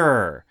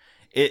 mirror,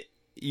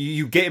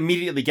 you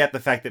immediately get the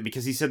fact that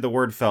because he said the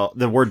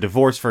word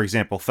divorce, for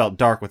example, felt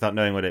dark without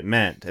knowing what it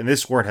meant. And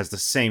this word has the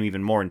same,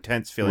 even more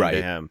intense feeling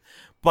to him.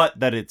 But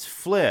that it's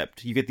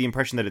flipped. You get the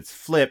impression that it's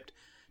flipped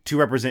to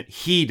represent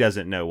he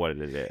doesn't know what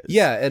it is.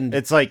 Yeah, and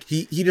it's like...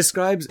 He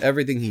describes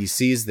everything he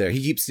sees there.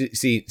 He keeps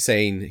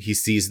saying he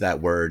sees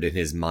that word in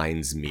his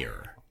mind's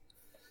mirror.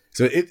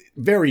 So it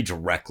very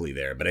directly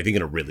there, but I think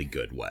in a really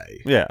good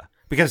way. Yeah.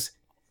 because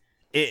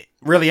it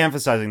really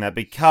emphasizing that,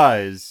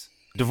 because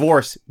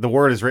divorce, the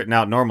word is written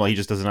out normally, he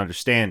just doesn't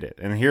understand it.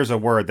 And here's a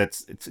word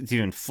it's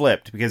even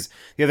flipped, because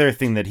the other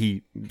thing that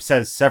he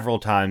says several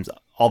times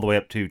all the way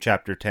up to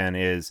chapter 10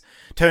 is,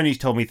 Tony's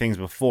told me things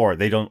before,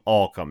 they don't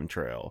all come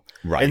true.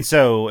 Right. And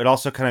so it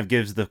also kind of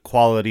gives the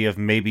quality of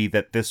maybe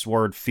that this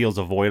word feels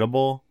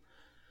avoidable.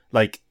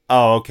 Like,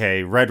 oh,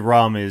 okay, red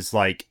rum is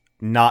like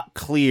not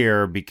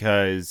clear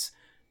because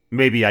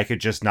maybe I could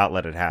just not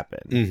let it happen.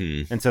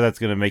 Mm-hmm. And so that's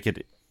going to make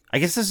it, I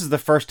guess this is the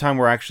first time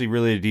we're actually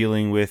really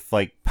dealing with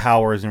like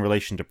powers in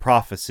relation to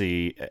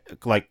prophecy,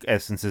 like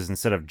essences,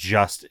 instead of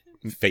just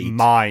Fate.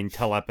 mind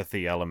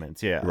telepathy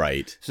elements. Yeah.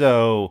 Right.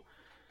 So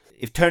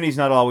if Tony's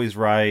not always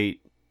right,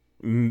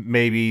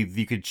 maybe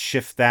you could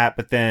shift that,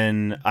 but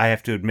then I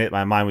have to admit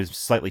my mind was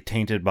slightly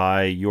tainted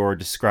by your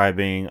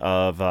describing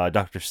of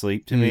Dr.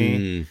 Sleep to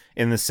me,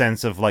 in the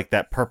sense of like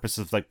that purpose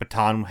of like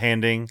baton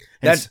handing.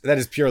 That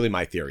is purely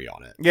my theory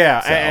on it.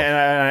 Yeah, So.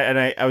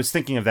 and I was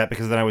thinking of that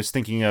because then I was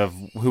thinking of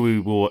who we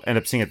will end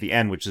up seeing at the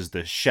end, which is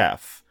the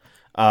chef,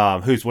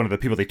 who's one of the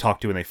people they talk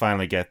to when they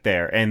finally get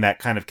there, and that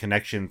kind of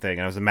connection thing.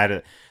 And I was mad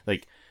at,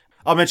 like,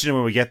 I'll mention it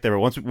when we get there,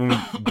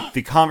 but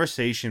the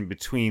conversation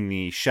between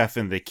the chef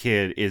and the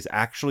kid is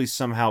actually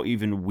somehow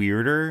even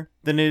weirder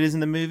than it is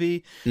in the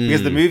movie.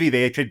 Because the movie,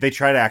 they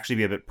try to actually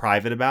be a bit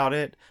private about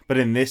it, but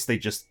in this, they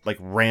just, like,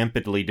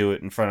 rampantly do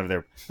it in front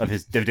of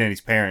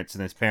Danny's parents,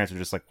 and his parents are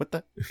just like, what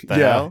the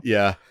hell?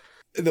 Yeah.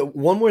 The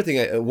one more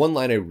thing, one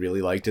line I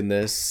really liked in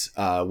this,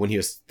 when he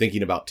was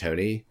thinking about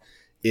Tony,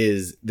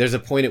 is there's a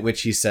point at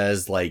which he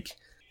says, like,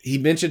 he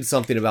mentioned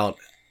something about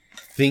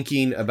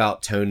thinking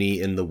about Tony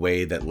in the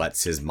way that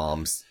lets his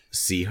mom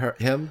see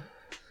him,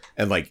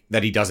 and like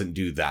that he doesn't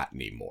do that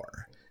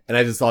anymore. And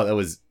I just thought that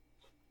was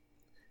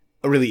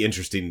a really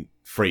interesting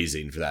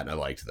phrasing for that, and I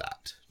liked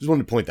that. Just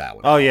wanted to point that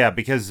one out. Oh yeah,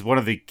 because one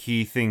of the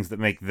key things that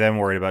make them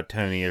worried about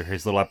Tony are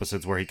his little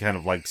episodes where he kind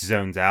of like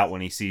zones out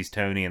when he sees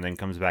Tony and then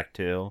comes back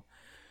to.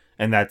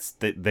 And that's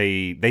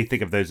they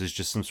think of those as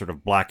just some sort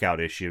of blackout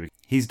issue.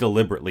 He's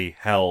deliberately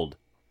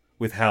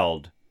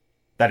withheld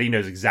that he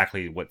knows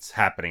exactly what's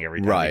happening every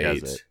time he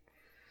does it.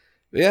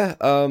 Yeah,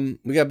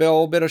 we got a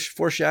whole bit of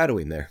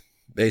foreshadowing there,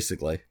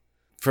 basically.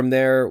 From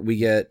there, we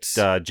get...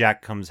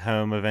 Jack comes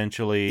home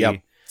eventually.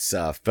 Yep, it's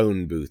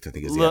Phone Booth, I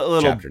think is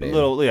the chapter name.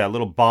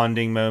 Little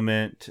bonding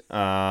moment.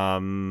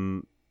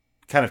 Kind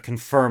of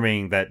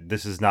confirming that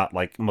this is not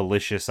like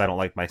malicious, I don't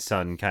like my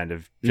son kind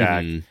of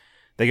Jack. Mm-hmm.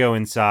 They go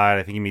inside.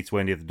 I think he meets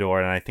Wendy at the door,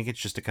 and I think it's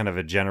just a kind of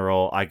a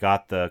general,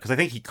 because I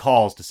think he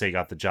calls to say he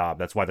got the job.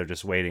 That's why they're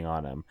just waiting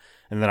on him.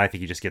 And then I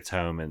think he just gets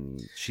home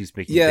and she's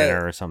making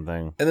dinner or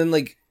something. And then,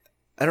 like,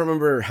 I don't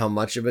remember how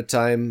much of a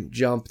time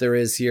jump there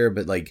is here,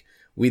 but, like,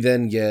 we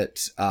then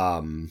get,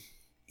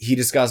 he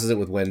discusses it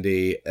with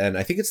Wendy, and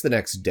I think it's the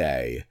next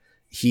day.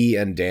 He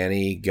and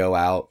Danny go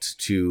out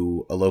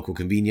to a local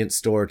convenience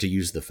store to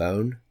use the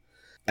phone.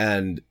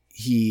 And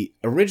he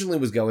originally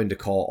was going to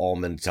call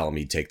Allman to tell him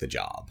he'd take the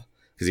job,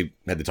 because he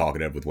had the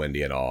talkative with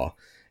Wendy and all.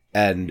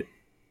 And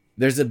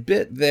there's a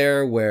bit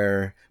there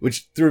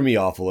which threw me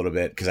off a little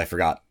bit because I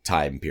forgot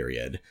time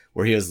period,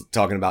 where he was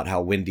talking about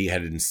how Wendy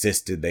had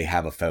insisted they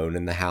have a phone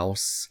in the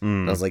house.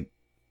 And I was like,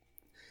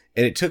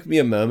 and it took me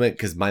a moment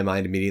because my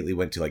mind immediately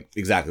went to like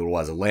exactly what it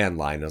was, a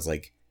landline. I was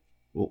like,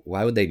 well,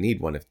 why would they need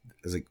one? I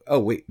was like, oh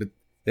wait, but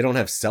they don't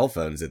have cell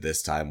phones at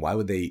this time. Why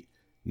would they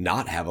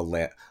not have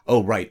a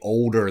Oh, right.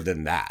 Older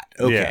than that.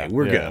 Okay.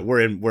 We're good.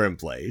 We're in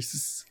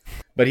place.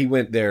 But he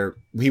went to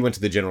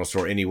the general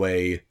store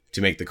anyway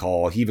to make the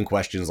call. He even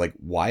questions, like,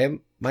 why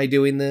am I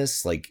doing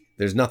this? Like,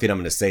 there's nothing I'm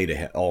going to say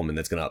to Allman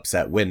that's going to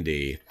upset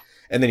Wendy.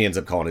 And then he ends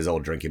up calling his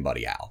old drinking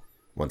buddy Al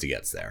once he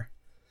gets there.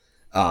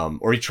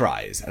 Or he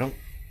tries. Did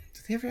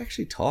they ever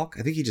actually talk?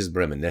 I think he just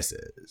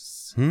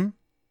reminisces.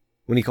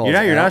 When he calls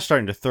You're not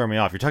starting to throw me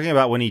off. You're talking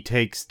about when he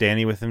takes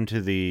Danny with him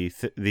to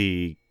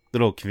the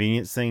little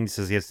convenience thing. He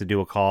says he has to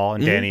do a call,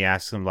 and Danny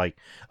asks him like,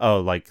 oh,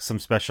 like some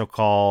special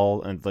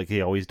call, and like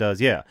he always does.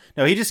 Yeah.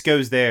 No, he just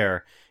goes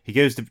there.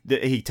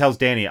 He tells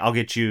Danny, I'll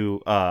get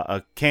you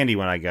a candy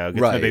when I go.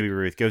 Gets my baby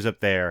Ruth, goes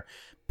up there,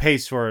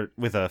 pays for it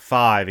with a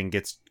 $5 and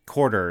gets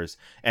quarters,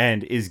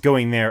 and is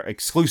going there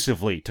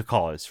exclusively to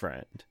call his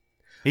friend.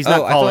 He's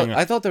not calling.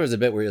 I thought there was a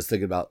bit where he was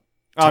thinking about.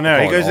 Oh no,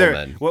 he goes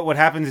there. What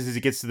happens is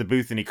he gets to the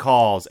booth and he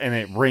calls, and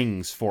it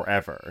rings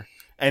forever.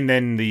 And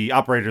then the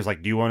operator's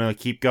like, do you want to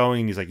keep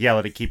going? And he's like, yeah,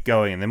 let it keep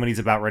going. And then when he's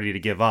about ready to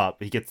give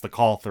up, he gets the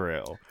call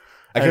through.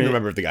 I couldn't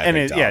remember if the guy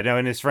picked up. Yeah, no,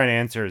 and his friend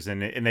answers,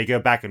 and they go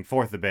back and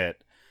forth a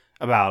bit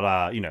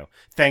about,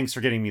 thanks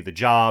for getting me the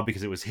job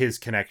because it was his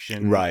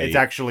connection. Right. It's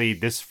actually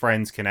this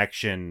friend's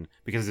connection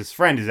because this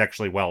friend is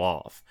actually well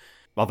off.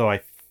 Although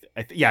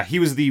he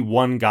was the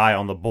one guy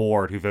on the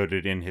board who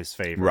voted in his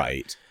favor.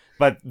 Right.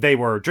 But they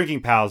were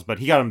drinking pals, but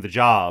he got him the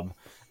job.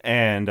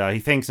 And he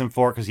thanks him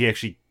for it because he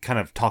actually kind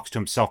of talks to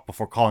himself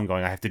before calling,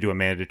 going, I have to do a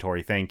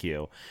mandatory thank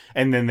you.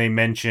 And then they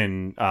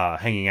mention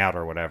hanging out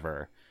or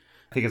whatever.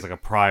 I think it's like a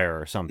prior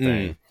or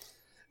something.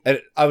 And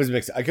I was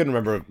mixed. I couldn't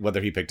remember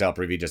whether he picked up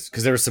or if he just,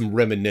 because there was some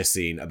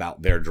reminiscing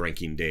about their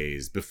drinking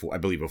days before, I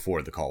believe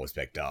before the call was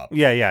picked up.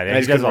 Yeah. And I He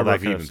just does couldn't all remember that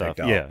if he kind of even stuff. picked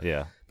up.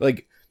 Yeah.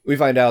 Like, we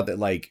find out that,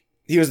 like,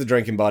 he was the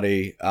drinking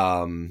buddy.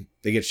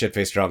 They get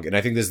shit-faced drunk. And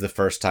I think this is the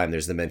first time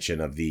there's the mention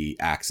of the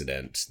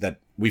accident that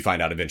we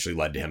find out eventually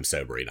led to him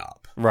sobering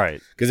up.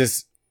 Right.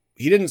 Because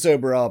he didn't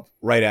sober up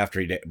right after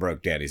he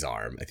broke Danny's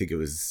arm. I think it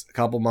was a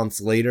couple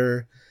months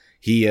later.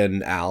 He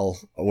and Al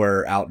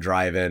were out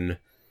driving,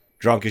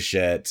 drunk as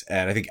shit,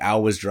 and I think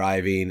Al was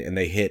driving, and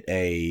they hit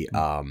a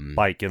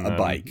bike in the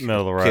middle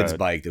of the road. Kid's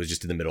bike that was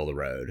just in the middle of the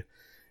road,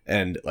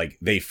 and like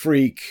they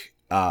freak.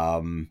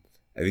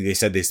 I think they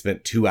said they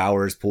spent 2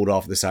 hours pulled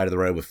off the side of the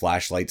road with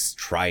flashlights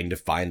trying to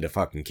find a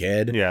fucking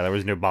kid. Yeah, there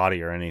was no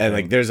body or anything. And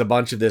like, there's a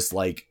bunch of this,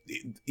 like,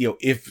 you know,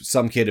 if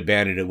some kid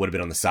abandoned it, would have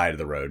been on the side of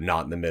the road,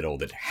 not in the middle.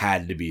 That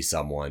had to be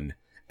someone,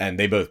 and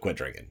they both quit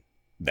drinking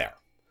there.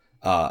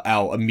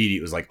 Al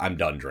immediately was like, "I'm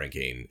done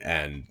drinking,"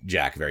 and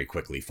Jack very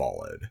quickly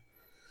followed.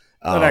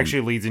 That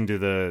actually leads into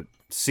the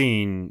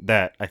scene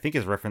that I think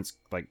is referenced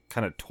like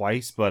kind of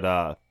twice,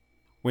 but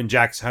when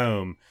Jack's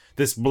home,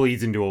 this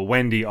bleeds into a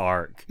Wendy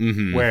arc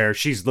where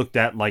she's looked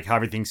at like how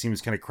everything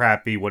seems kind of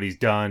crappy, what he's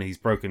done, he's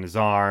broken his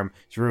arm,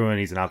 he's ruined,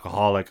 he's an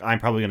alcoholic. I'm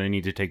probably going to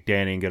need to take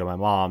Danny and go to my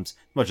mom's,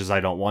 much as I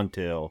don't want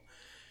to.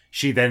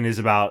 She then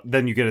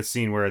then you get a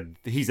scene where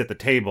he's at the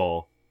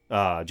table,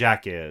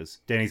 Jack is.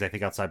 Danny's, I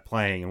think, outside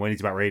playing, and Wendy's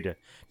about ready to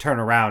turn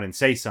around and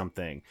say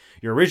something.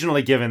 You're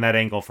originally given that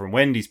angle from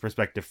Wendy's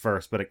perspective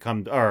first, but it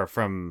comes, or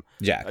from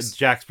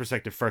Jack's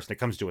perspective first, and it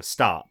comes to a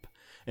stop.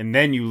 And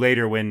then you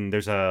later, when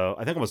there's I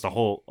think almost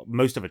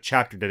most of a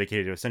chapter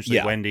dedicated to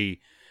essentially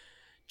Wendy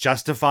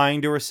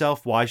justifying to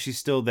herself why she's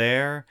still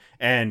there.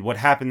 And what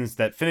happens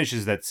that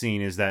finishes that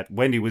scene is that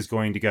Wendy was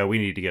going to go, we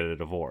need to get a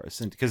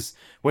divorce. And because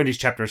Wendy's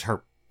chapter is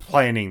her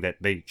planning that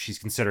she's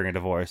considering a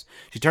divorce,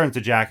 she turns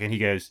to Jack and he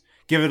goes,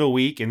 give it a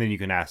week and then you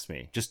can ask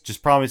me.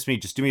 Just promise me,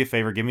 just do me a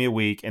favor, give me a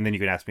week, and then you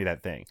can ask me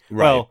that thing.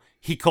 Right. Well,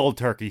 he cold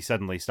turkey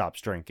suddenly stops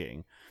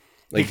drinking.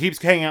 He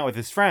keeps hanging out with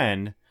his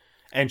friend,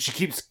 and she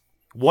keeps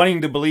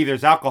wanting to believe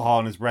there's alcohol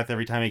in his breath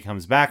every time he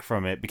comes back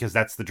from it, because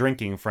that's the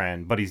drinking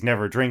friend, but he's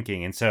never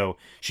drinking. And so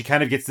she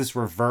kind of gets this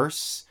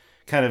reverse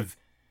kind of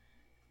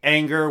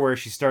anger where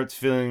she starts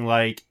feeling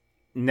like,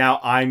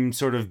 now I'm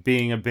sort of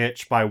being a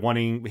bitch by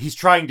he's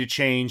trying to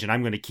change and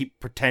I'm going to keep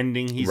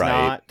pretending he's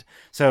not.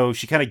 So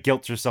she kind of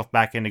guilts herself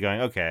back into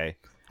going, okay,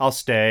 I'll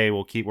stay.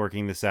 We'll keep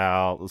working this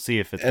out. We'll see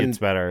if it gets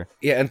better.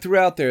 Yeah. And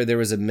throughout there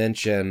was a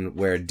mention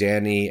where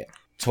Danny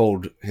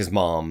told his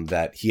mom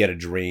that he had a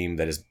dream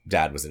that his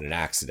dad was in an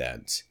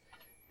accident,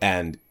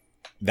 and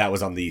that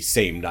was on the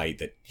same night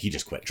that he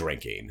just quit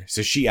drinking.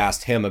 So she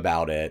asked him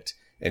about it,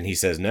 and he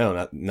says,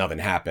 no, nothing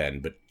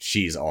happened. But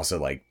she's also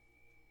like,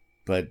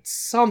 but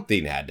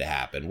something had to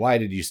happen. Why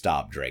did you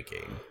stop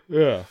drinking?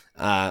 Yeah.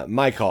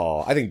 My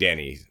call. I think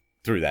Danny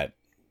threw that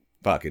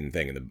fucking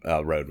thing in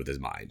the road with his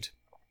mind.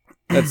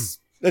 That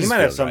might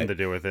have something to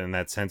do with it in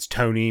that sense.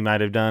 Tony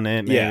might have done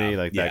it, maybe,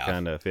 that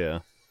kind of,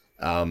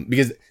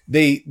 because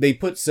they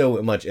put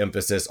so much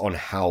emphasis on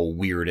how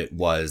weird it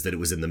was that it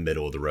was in the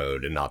middle of the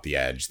road and not the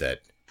edge, that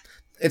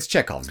it's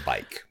Chekhov's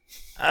bike.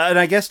 And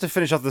I guess to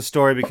finish off the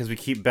story, because we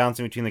keep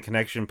bouncing between the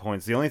connection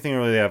points, the only thing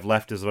really I have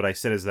left is what I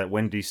said, is that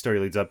Wendy's story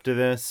leads up to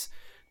this.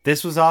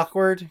 This was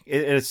awkward.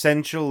 It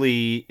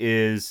essentially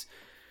is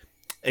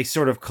a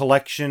sort of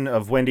collection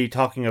of Wendy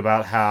talking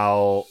about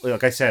how,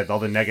 like I said, all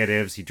the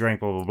negatives, he drank,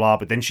 blah, blah, blah,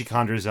 but then she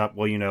conjures up,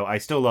 well, I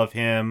still love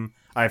him.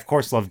 I, of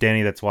course, love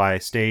Danny. That's why I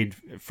stayed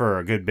for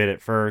a good bit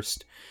at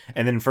first.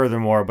 And then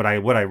furthermore, what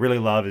I really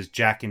love is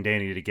Jack and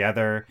Danny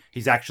together.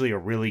 He's actually a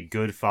really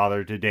good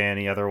father to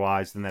Danny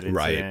otherwise than that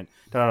incident.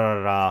 Right. Da, da,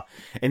 da, da.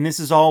 And this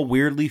is all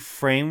weirdly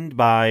framed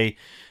by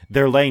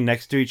they're laying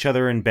next to each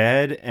other in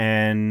bed,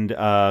 and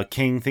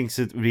King thinks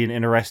it would be an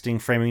interesting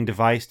framing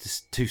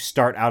device to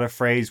start out a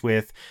phrase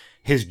with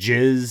his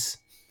jizz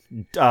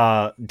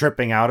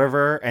dripping out of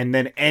her, and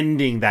then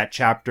ending that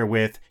chapter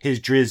with his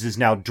jizz is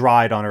now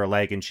dried on her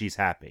leg and she's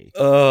happy.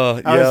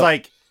 I was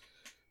like,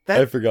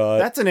 I forgot.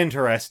 That's an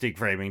interesting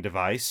framing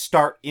device.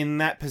 Start in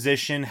that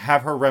position,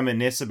 have her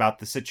reminisce about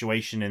the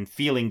situation and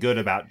feeling good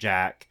about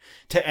Jack,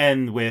 to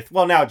end with,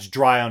 well, now it's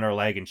dry on her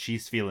leg and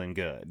she's feeling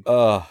good.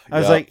 I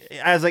was like,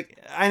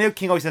 I know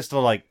King always has to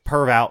like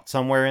perv out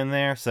somewhere in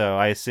there, so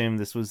I assume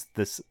this was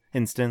this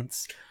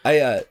instance.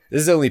 This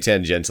is only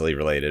tangentially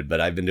related, but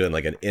I've been doing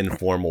like an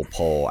informal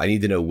poll. I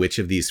need to know which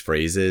of these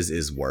phrases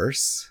is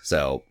worse.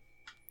 So,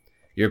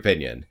 your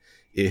opinion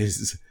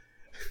is,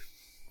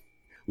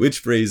 which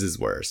phrase is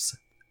worse?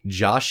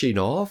 Joshing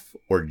off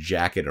or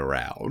jacking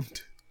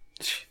around?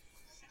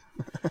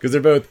 Because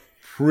they're both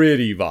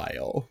pretty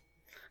vile.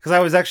 Because I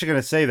was actually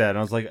going to say that, and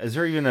I was like, is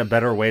there even a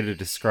better way to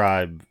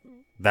describe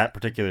that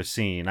particular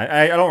scene?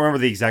 I don't remember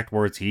the exact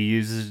words he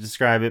uses to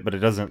describe it, but it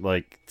doesn't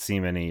like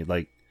seem any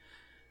like,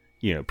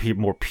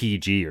 more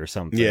PG or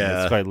something.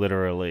 Yeah. It's quite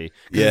literally.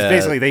 Because it's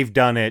basically they've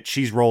done it,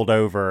 she's rolled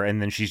over,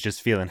 and then she's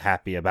just feeling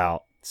happy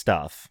about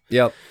stuff.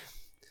 Yep.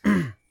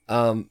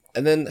 And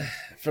then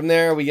from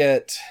there we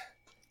get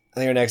I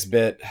think our next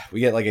bit,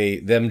 we get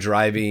like them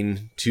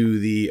driving to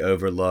the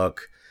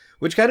Overlook,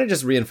 which kind of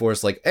just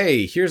reinforced like,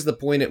 hey, here's the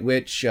point at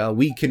which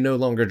we can no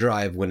longer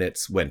drive when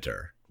it's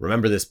winter.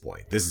 Remember this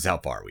point. This is how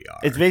far we are.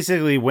 It's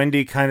basically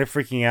Wendy kind of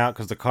freaking out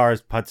because the car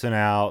is putzing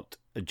out.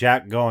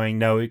 Jack going,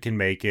 no, it can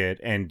make it.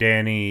 And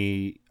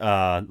Danny,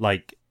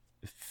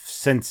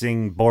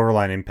 sensing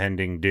borderline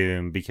impending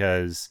doom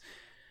because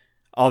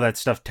all that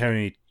stuff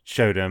Tony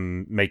showed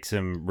him makes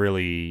him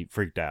really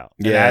freaked out.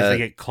 And as they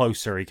get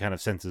closer, he kind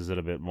of senses it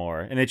a bit more.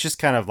 And it's just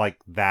kind of like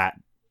that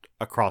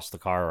across the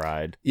car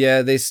ride.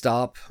 Yeah, they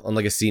stop on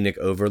like a scenic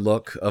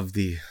overlook of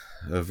the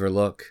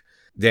Overlook.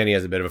 Danny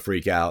has a bit of a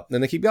freak out.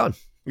 Then they keep going.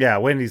 Yeah,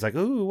 Wendy's like,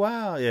 ooh,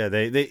 wow. Yeah,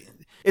 they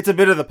it's a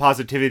bit of the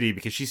positivity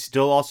because she's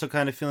still also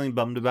kind of feeling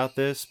bummed about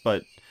this,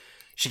 but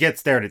she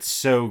gets there and it's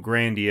so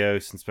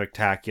grandiose and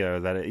spectacular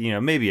that,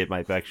 maybe it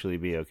might actually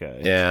be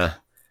okay. Yeah.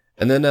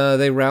 And then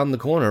they round the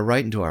corner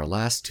right into our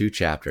last 2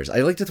 chapters.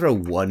 I like to throw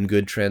one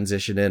good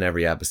transition in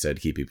every episode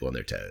to keep people on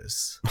their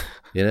toes.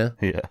 You know?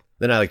 Yeah.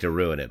 Then I like to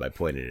ruin it by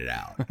pointing it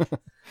out.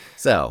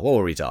 So, what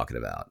were we talking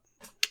about?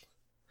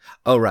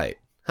 Oh, right.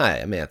 Hi,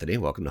 I'm Anthony.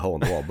 Welcome to Hole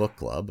in the Wall Book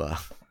Club.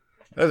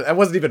 I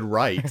wasn't even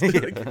right.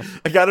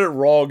 I got it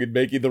wrong in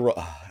making the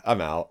wrong...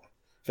 I'm out.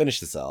 Finish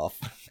this off.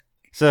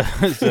 So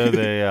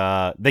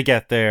they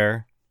get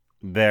there.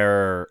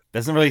 There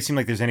doesn't really seem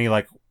like there's any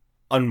like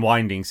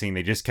unwinding scene.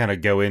 They just kind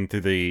of go in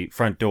through the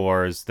front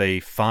doors. They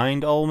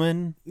find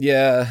Ullman.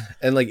 Yeah,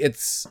 and like I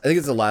think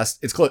it's the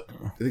last. I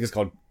think it's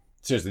called.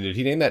 Seriously, did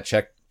he name that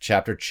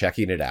chapter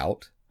 "Checking It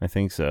Out"? I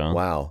think so.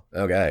 Wow.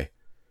 Okay.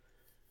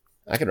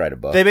 I could write a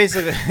book. They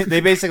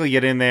basically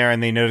get in there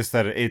and they notice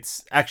that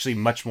it's actually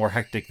much more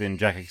hectic than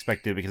Jack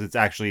expected because it's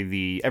actually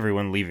the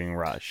everyone leaving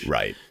rush.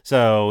 Right.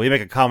 So they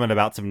make a comment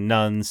about some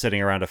nuns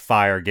sitting around a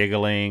fire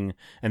giggling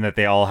and that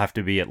they all have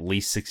to be at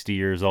least 60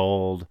 years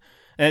old.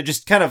 And it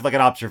just kind of like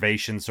an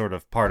observation sort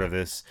of part of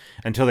this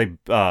until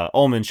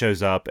Ullman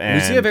shows up.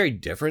 And we see a very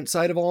different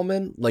side of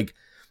Ullman. Like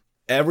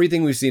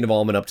everything we've seen of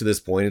Ullman up to this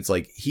point, it's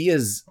like he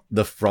is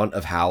the front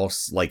of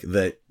house, like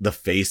the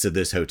face of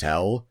this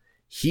hotel.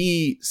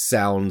 He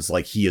sounds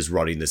like he is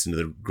running this into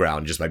the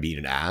ground just by being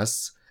an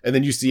ass. And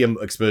then you see him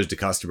exposed to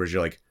customers.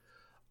 You're like,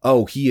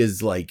 oh, he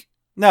is like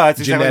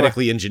it's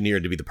genetically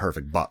engineered to be the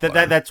perfect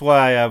butler. That's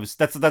why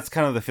that's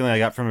kind of the feeling I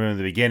got from him in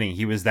the beginning.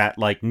 He was that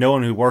like no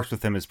one who works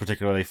with him is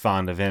particularly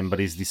fond of him, but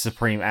he's the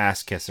supreme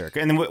ass kisser.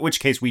 And in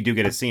which case we do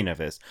get a scene of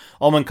this.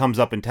 Ullman comes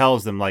up and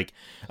tells them like,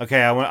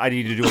 okay, I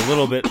need to do a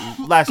little bit,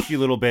 last few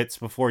little bits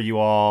before you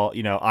all,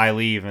 I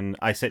leave and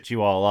I set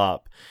you all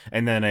up.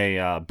 And then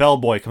a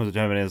bellboy comes up to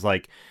him and is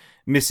like,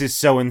 Mrs.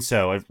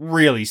 So-and-so, a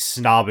really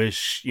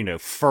snobbish,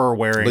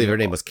 fur-wearing... I believe her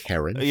name was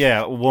Karen.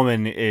 Yeah,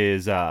 woman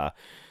is...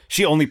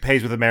 she only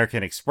pays with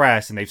American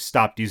Express, and they've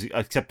stopped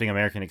accepting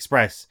American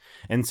Express.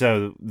 And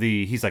so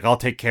he's like, I'll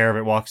take care of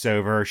it, walks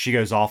over. She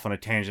goes off on a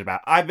tangent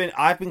about, I've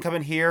been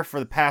coming here for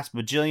the past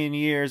bajillion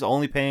years,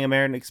 only paying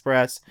American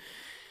Express.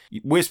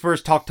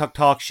 Whispers,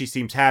 talk. She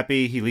seems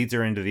happy. He leads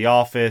her into the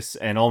office,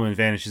 and Ullman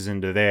vanishes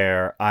into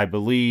there. I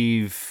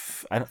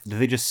believe... do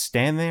they just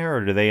stand there,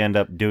 or do they end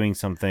up doing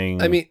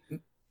something? I mean,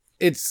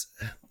 it's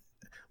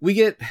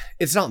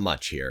not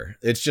much here.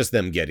 It's just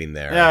them getting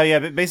there. Yeah,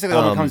 but basically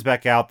Ullman comes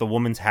back out. The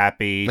woman's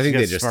happy. I think she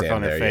they just smirk stand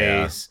on her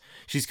there, face. Yeah.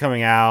 She's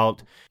coming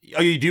out.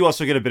 Oh, you do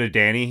also get a bit of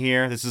Danny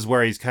here. This is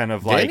where he's kind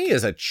of like... Danny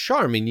is a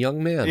charming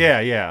young man.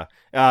 Yeah.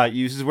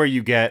 This is where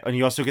you get... And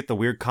you also get the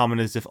weird comment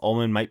as if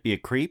Ullman might be a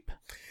creep.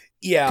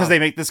 Yeah. Because they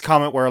make this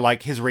comment where,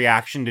 like, his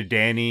reaction to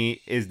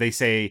Danny is they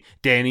say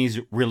Danny's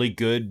really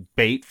good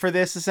bait for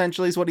this,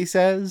 essentially, is what he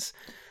says.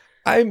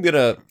 I'm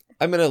gonna,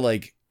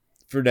 like,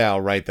 for now,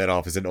 write that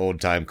off as an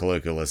old-time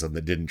colloquialism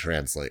that didn't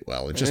translate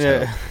well. And just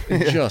hope.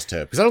 Just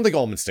hope. Because I don't think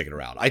Ullman's sticking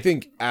around. I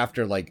think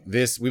after, like,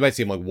 this, we might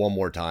see him, like, one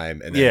more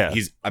time, and then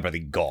he's, I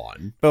bet,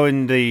 gone. But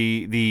when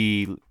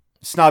the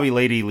snobby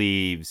lady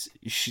leaves,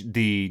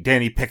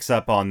 Danny picks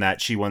up on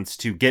that she wants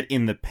to get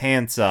in the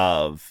pants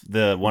of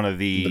one of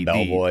the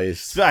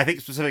bellboys. I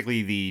think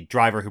specifically the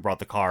driver who brought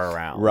the car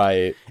around.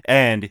 Right.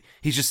 And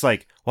he's just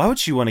like, why would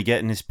she want to get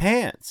in his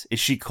pants? Is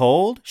she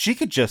cold? She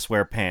could just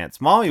wear pants.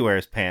 Mommy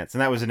wears pants.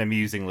 And that was an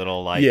amusing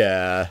little, like,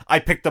 yeah. I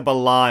picked up a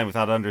line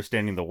without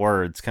understanding the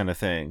words kind of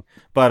thing.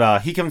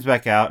 But he comes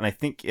back out, and I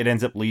think it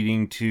ends up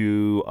leading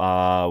to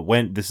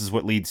this is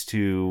what leads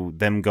to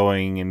them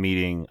going and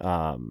meeting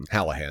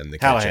Hallahan,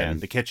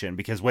 the kitchen,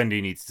 because Wendy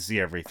needs to see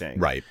everything.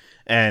 Right.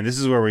 And this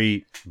is where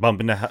we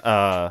bump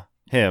into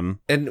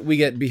him. And we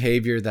get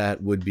behavior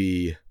that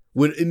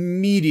would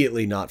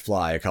immediately not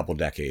fly a couple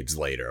decades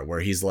later,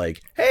 where he's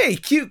like, hey,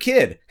 cute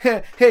kid.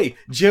 Hey,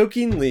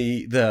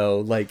 jokingly, though,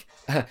 like,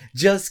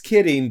 just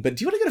kidding, but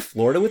do you want to go to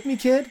Florida with me,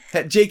 kid?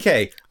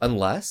 JK,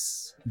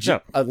 unless...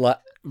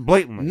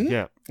 Blatantly,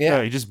 yeah.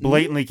 No, he just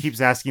blatantly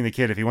keeps asking the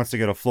kid if he wants to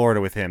go to Florida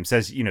with him.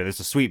 Says, there's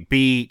a sweet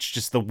beach,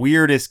 just the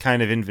weirdest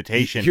kind of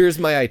invitation. Here's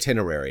my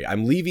itinerary.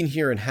 I'm leaving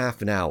here in half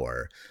an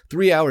hour.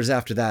 3 hours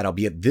after that, I'll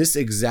be at this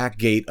exact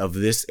gate of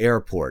this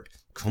airport.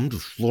 Come to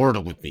Florida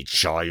with me,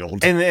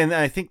 child. And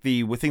I think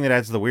the thing that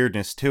adds the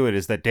weirdness to it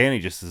is that Danny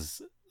just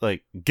is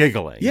like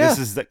giggling. Yeah. This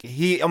is like,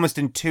 he almost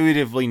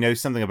intuitively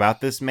knows something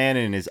about this man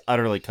and is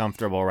utterly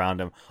comfortable around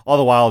him. All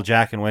the while,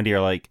 Jack and Wendy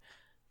are like,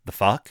 the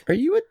fuck? Are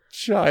you a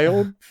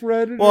child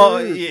predator?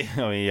 Well, yeah,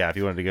 I mean, yeah, if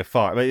you wanted to go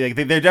far. But like,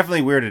 they're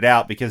definitely weirded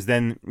out because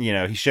then,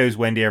 he shows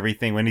Wendy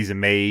everything. Wendy's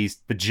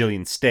amazed.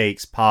 Bajillion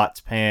steaks, pots,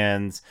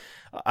 pans,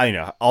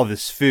 all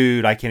this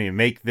food. I can't even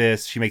make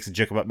this. She makes a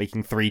joke about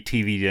making 3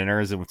 TV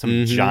dinners and with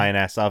some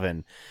giant-ass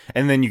oven.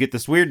 And then you get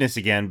this weirdness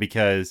again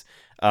because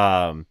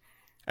at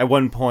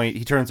one point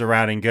he turns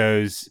around and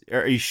goes,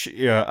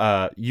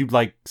 you'd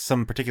like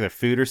some particular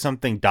food or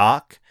something,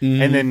 Doc?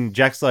 And then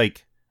Jack's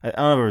like, I don't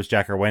know if it was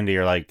Jack or Wendy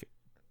or like,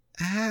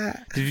 how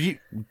did you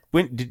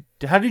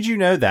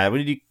know that?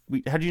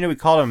 How did you know we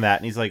called him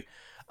that? And he's like,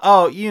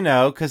 oh,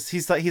 because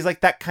he's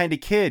like that kind of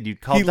kid you'd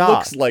call Doc. He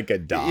looks like a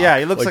Doc. Yeah,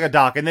 he looks like a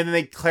Doc. And then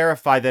they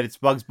clarify that it's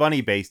Bugs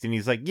Bunny based, and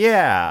he's like,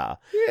 yeah.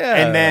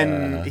 And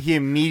then he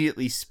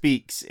immediately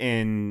speaks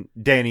in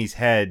Danny's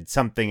head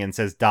something and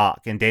says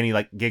Doc, and Danny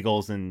like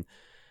giggles and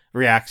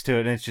reacts to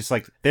it, and it's just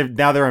like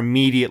they're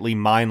immediately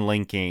mind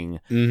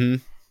linking.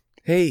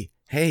 Hey,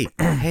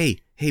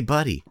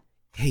 buddy.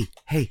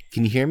 Hey,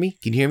 can you hear me?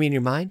 Can you hear me in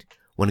your mind?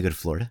 Want to go to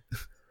Florida?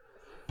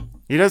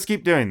 He does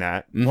keep doing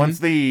that. Once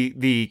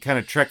the kind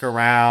of trick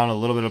around, a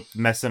little bit of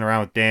messing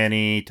around with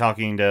Danny,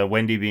 talking to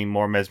Wendy, being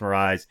more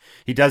mesmerized,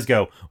 he does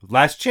go,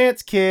 last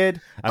chance,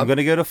 kid. I'm going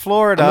to go to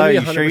Florida. Are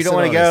you sure you don't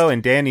want to go?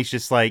 And Danny's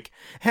just like,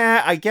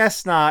 I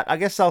guess not. I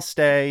guess I'll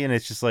stay. And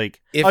it's just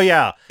like,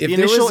 the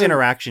initial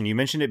interaction, you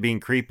mentioned it being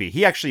creepy.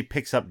 He actually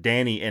picks up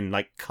Danny and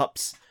like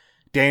cups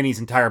Danny's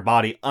entire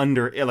body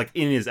under, like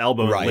in his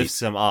elbow and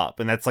lifts him up.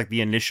 And that's like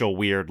the initial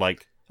weird,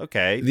 like,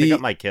 okay, pick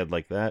up my kid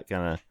like that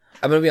kind of.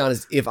 I'm gonna be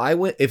honest. If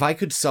I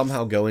could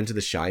somehow go into The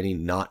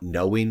Shining not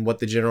knowing what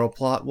the general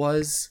plot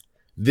was,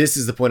 this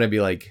is the point. I'd be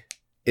like,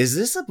 is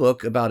this a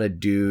book about a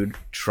dude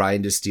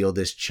trying to steal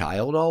this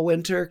child all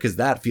winter? Because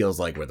that feels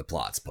like where the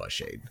plot's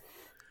pushing.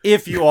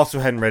 If you also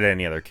hadn't read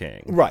any other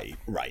King, right.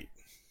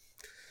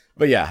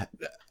 But yeah,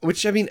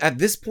 which I mean, at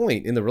this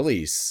point in the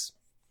release,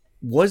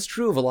 was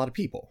true of a lot of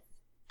people.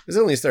 It's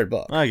only his 3rd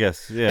book, I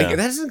guess. Yeah, like,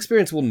 that's an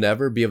experience we'll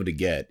never be able to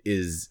get.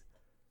 Is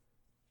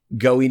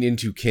going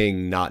into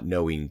King not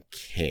knowing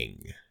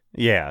King.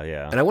 Yeah.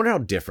 And I wonder how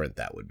different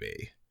that would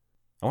be.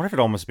 I wonder if it'd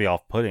almost be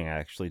off-putting,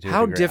 actually, too.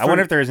 How different... I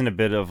wonder if there isn't a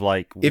bit of,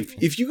 like...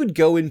 If you could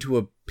go into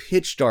a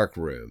pitch-dark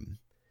room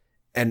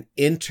and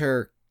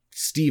enter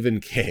Stephen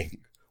King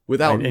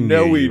without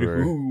knowing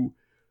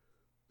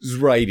whose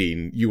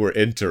writing you were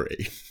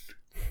entering,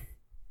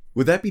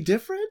 would that be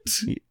different?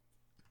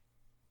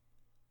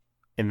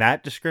 In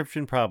that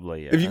description,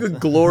 probably, yeah. If you could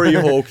glory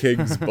hole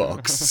King's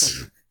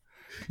books...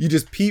 You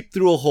just peep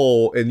through a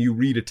hole and you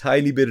read a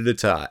tiny bit at a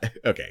time.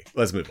 Okay,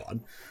 let's move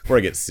on before I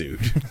get sued.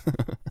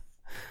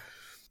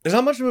 There's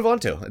not much to move on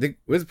to. I think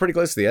we're pretty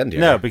close to the end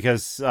here. No,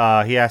 because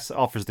he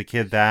offers the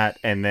kid that,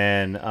 and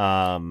then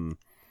I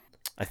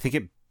think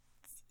it...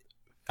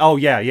 Oh,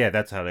 yeah,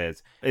 that's how it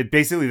is. It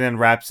basically then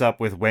wraps up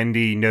with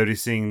Wendy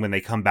noticing when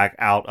they come back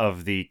out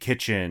of the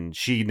kitchen,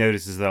 she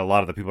notices that a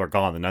lot of the people are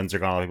gone. The nuns are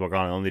gone, a lot of people are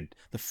gone, and only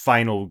the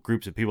final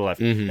groups of people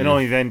left. And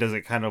only then does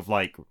it kind of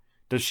like...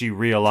 does she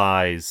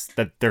realize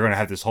that they're going to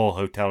have this whole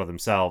hotel to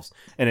themselves?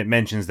 And it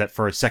mentions that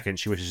for a second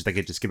she wishes they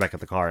could just get back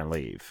in the car and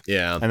leave.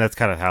 Yeah. And that's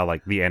kind of how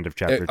like the end of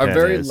chapter 10 Our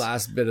very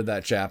last bit of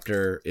that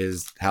chapter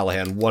is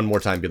Hallahan one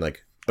more time being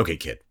like, okay,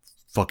 kid,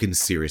 fucking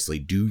seriously,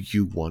 do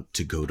you want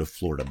to go to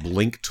Florida?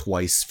 Blink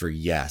twice for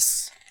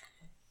yes.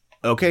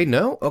 Okay,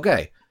 no?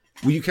 Okay.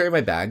 Will you carry my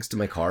bags to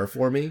my car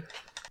for me?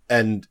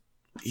 And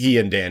he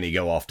and Danny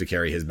go off to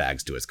carry his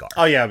bags to his car.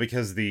 Oh yeah,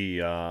 because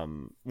the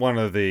one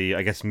of the,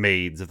 I guess,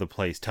 maids of the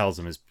place tells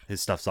him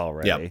his stuff's all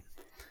ready. Yep.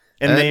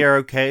 And they are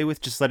okay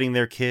with just letting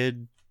their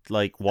kid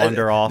like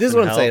wander off. This is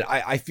what I'm saying.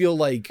 I feel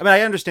like, I mean,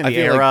 I understand the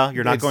era. Like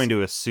you're not going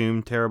to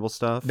assume terrible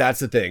stuff. That's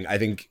the thing. I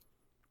think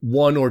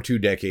 1 or 2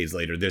 decades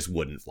later, this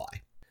wouldn't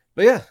fly.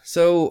 But yeah,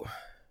 so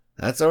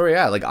that's where we're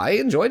at. Like, I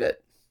enjoyed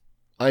it.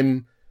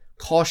 I'm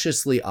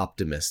cautiously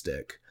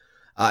optimistic.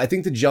 I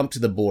think the jump to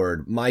the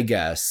board, my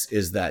guess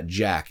is that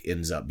Jack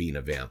ends up being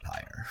a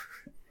vampire.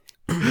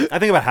 I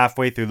think about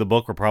halfway through the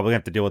book, we're probably going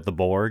to have to deal with the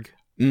Borg.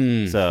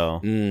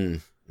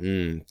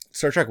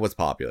 Star Trek was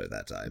popular at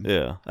that time.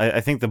 Yeah.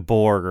 I think the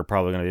Borg are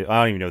probably going to... I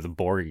don't even know if the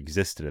Borg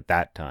existed at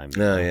that time.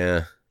 Oh,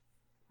 yeah.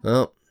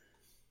 Well,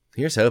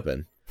 here's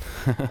hoping.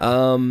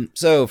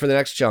 So for the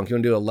next chunk, you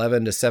want to do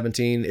 11 to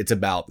 17? It's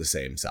about the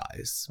same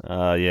size.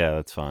 Yeah,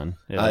 that's fine.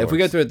 Yeah, if we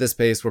go through at this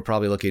pace, we're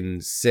probably looking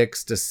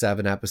 6 to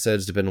 7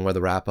 episodes, depending on where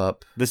the wrap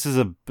up. This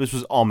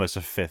was almost a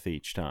 5th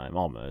each time,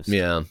 almost.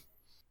 Yeah,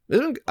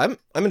 I'm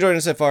enjoying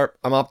it so far.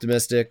 I'm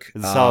optimistic.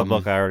 It's a solid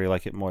book. I already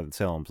like it more than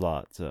Salem's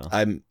Lot. So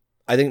I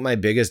think my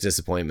biggest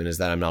disappointment is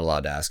that I'm not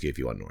allowed to ask you if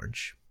you want an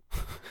orange.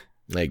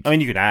 Like, I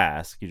mean, you could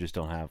ask, you just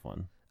don't have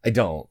one. I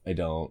don't.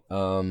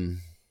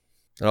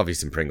 And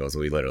obviously some Pringles,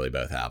 we literally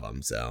both have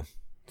them, so.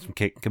 Some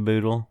Kit and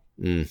Caboodle.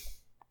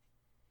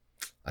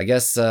 I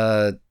guess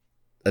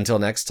until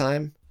next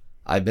time,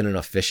 I've been an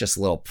officious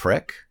little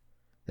prick,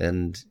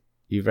 and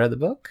you've read the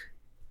book?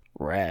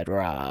 Red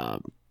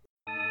Rob.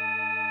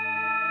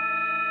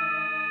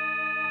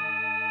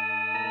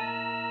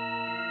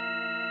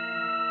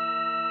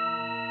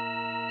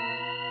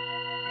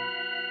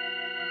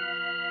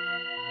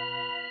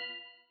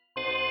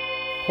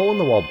 Hole in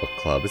the Wall Book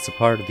Club is a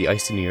part of the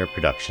Icy New Year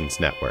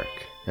Productions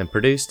Network, and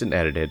produced and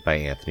edited by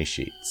Anthony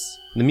Sheets.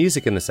 The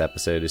music in this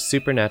episode is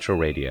Supernatural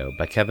Radio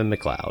by Kevin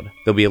MacLeod.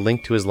 There'll be a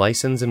link to his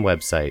license and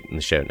website in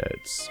the show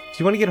notes. If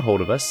you want to get a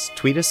hold of us,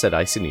 tweet us at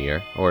Icy New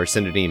Year, or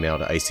send an email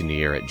to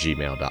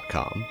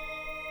icynewyear@gmail.com.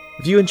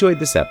 If you enjoyed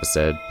this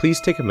episode,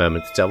 please take a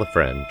moment to tell a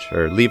friend,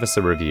 or leave us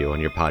a review on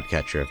your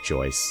podcatcher of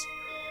choice.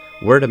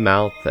 Word of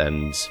mouth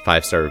and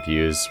 5-star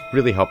reviews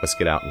really help us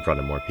get out in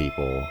front of more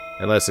people,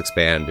 and let us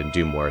expand and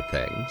do more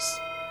things.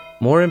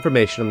 More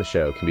information on the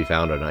show can be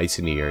found on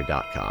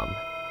icynewyear.com.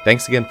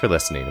 Thanks again for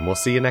listening, and we'll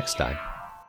see you next time.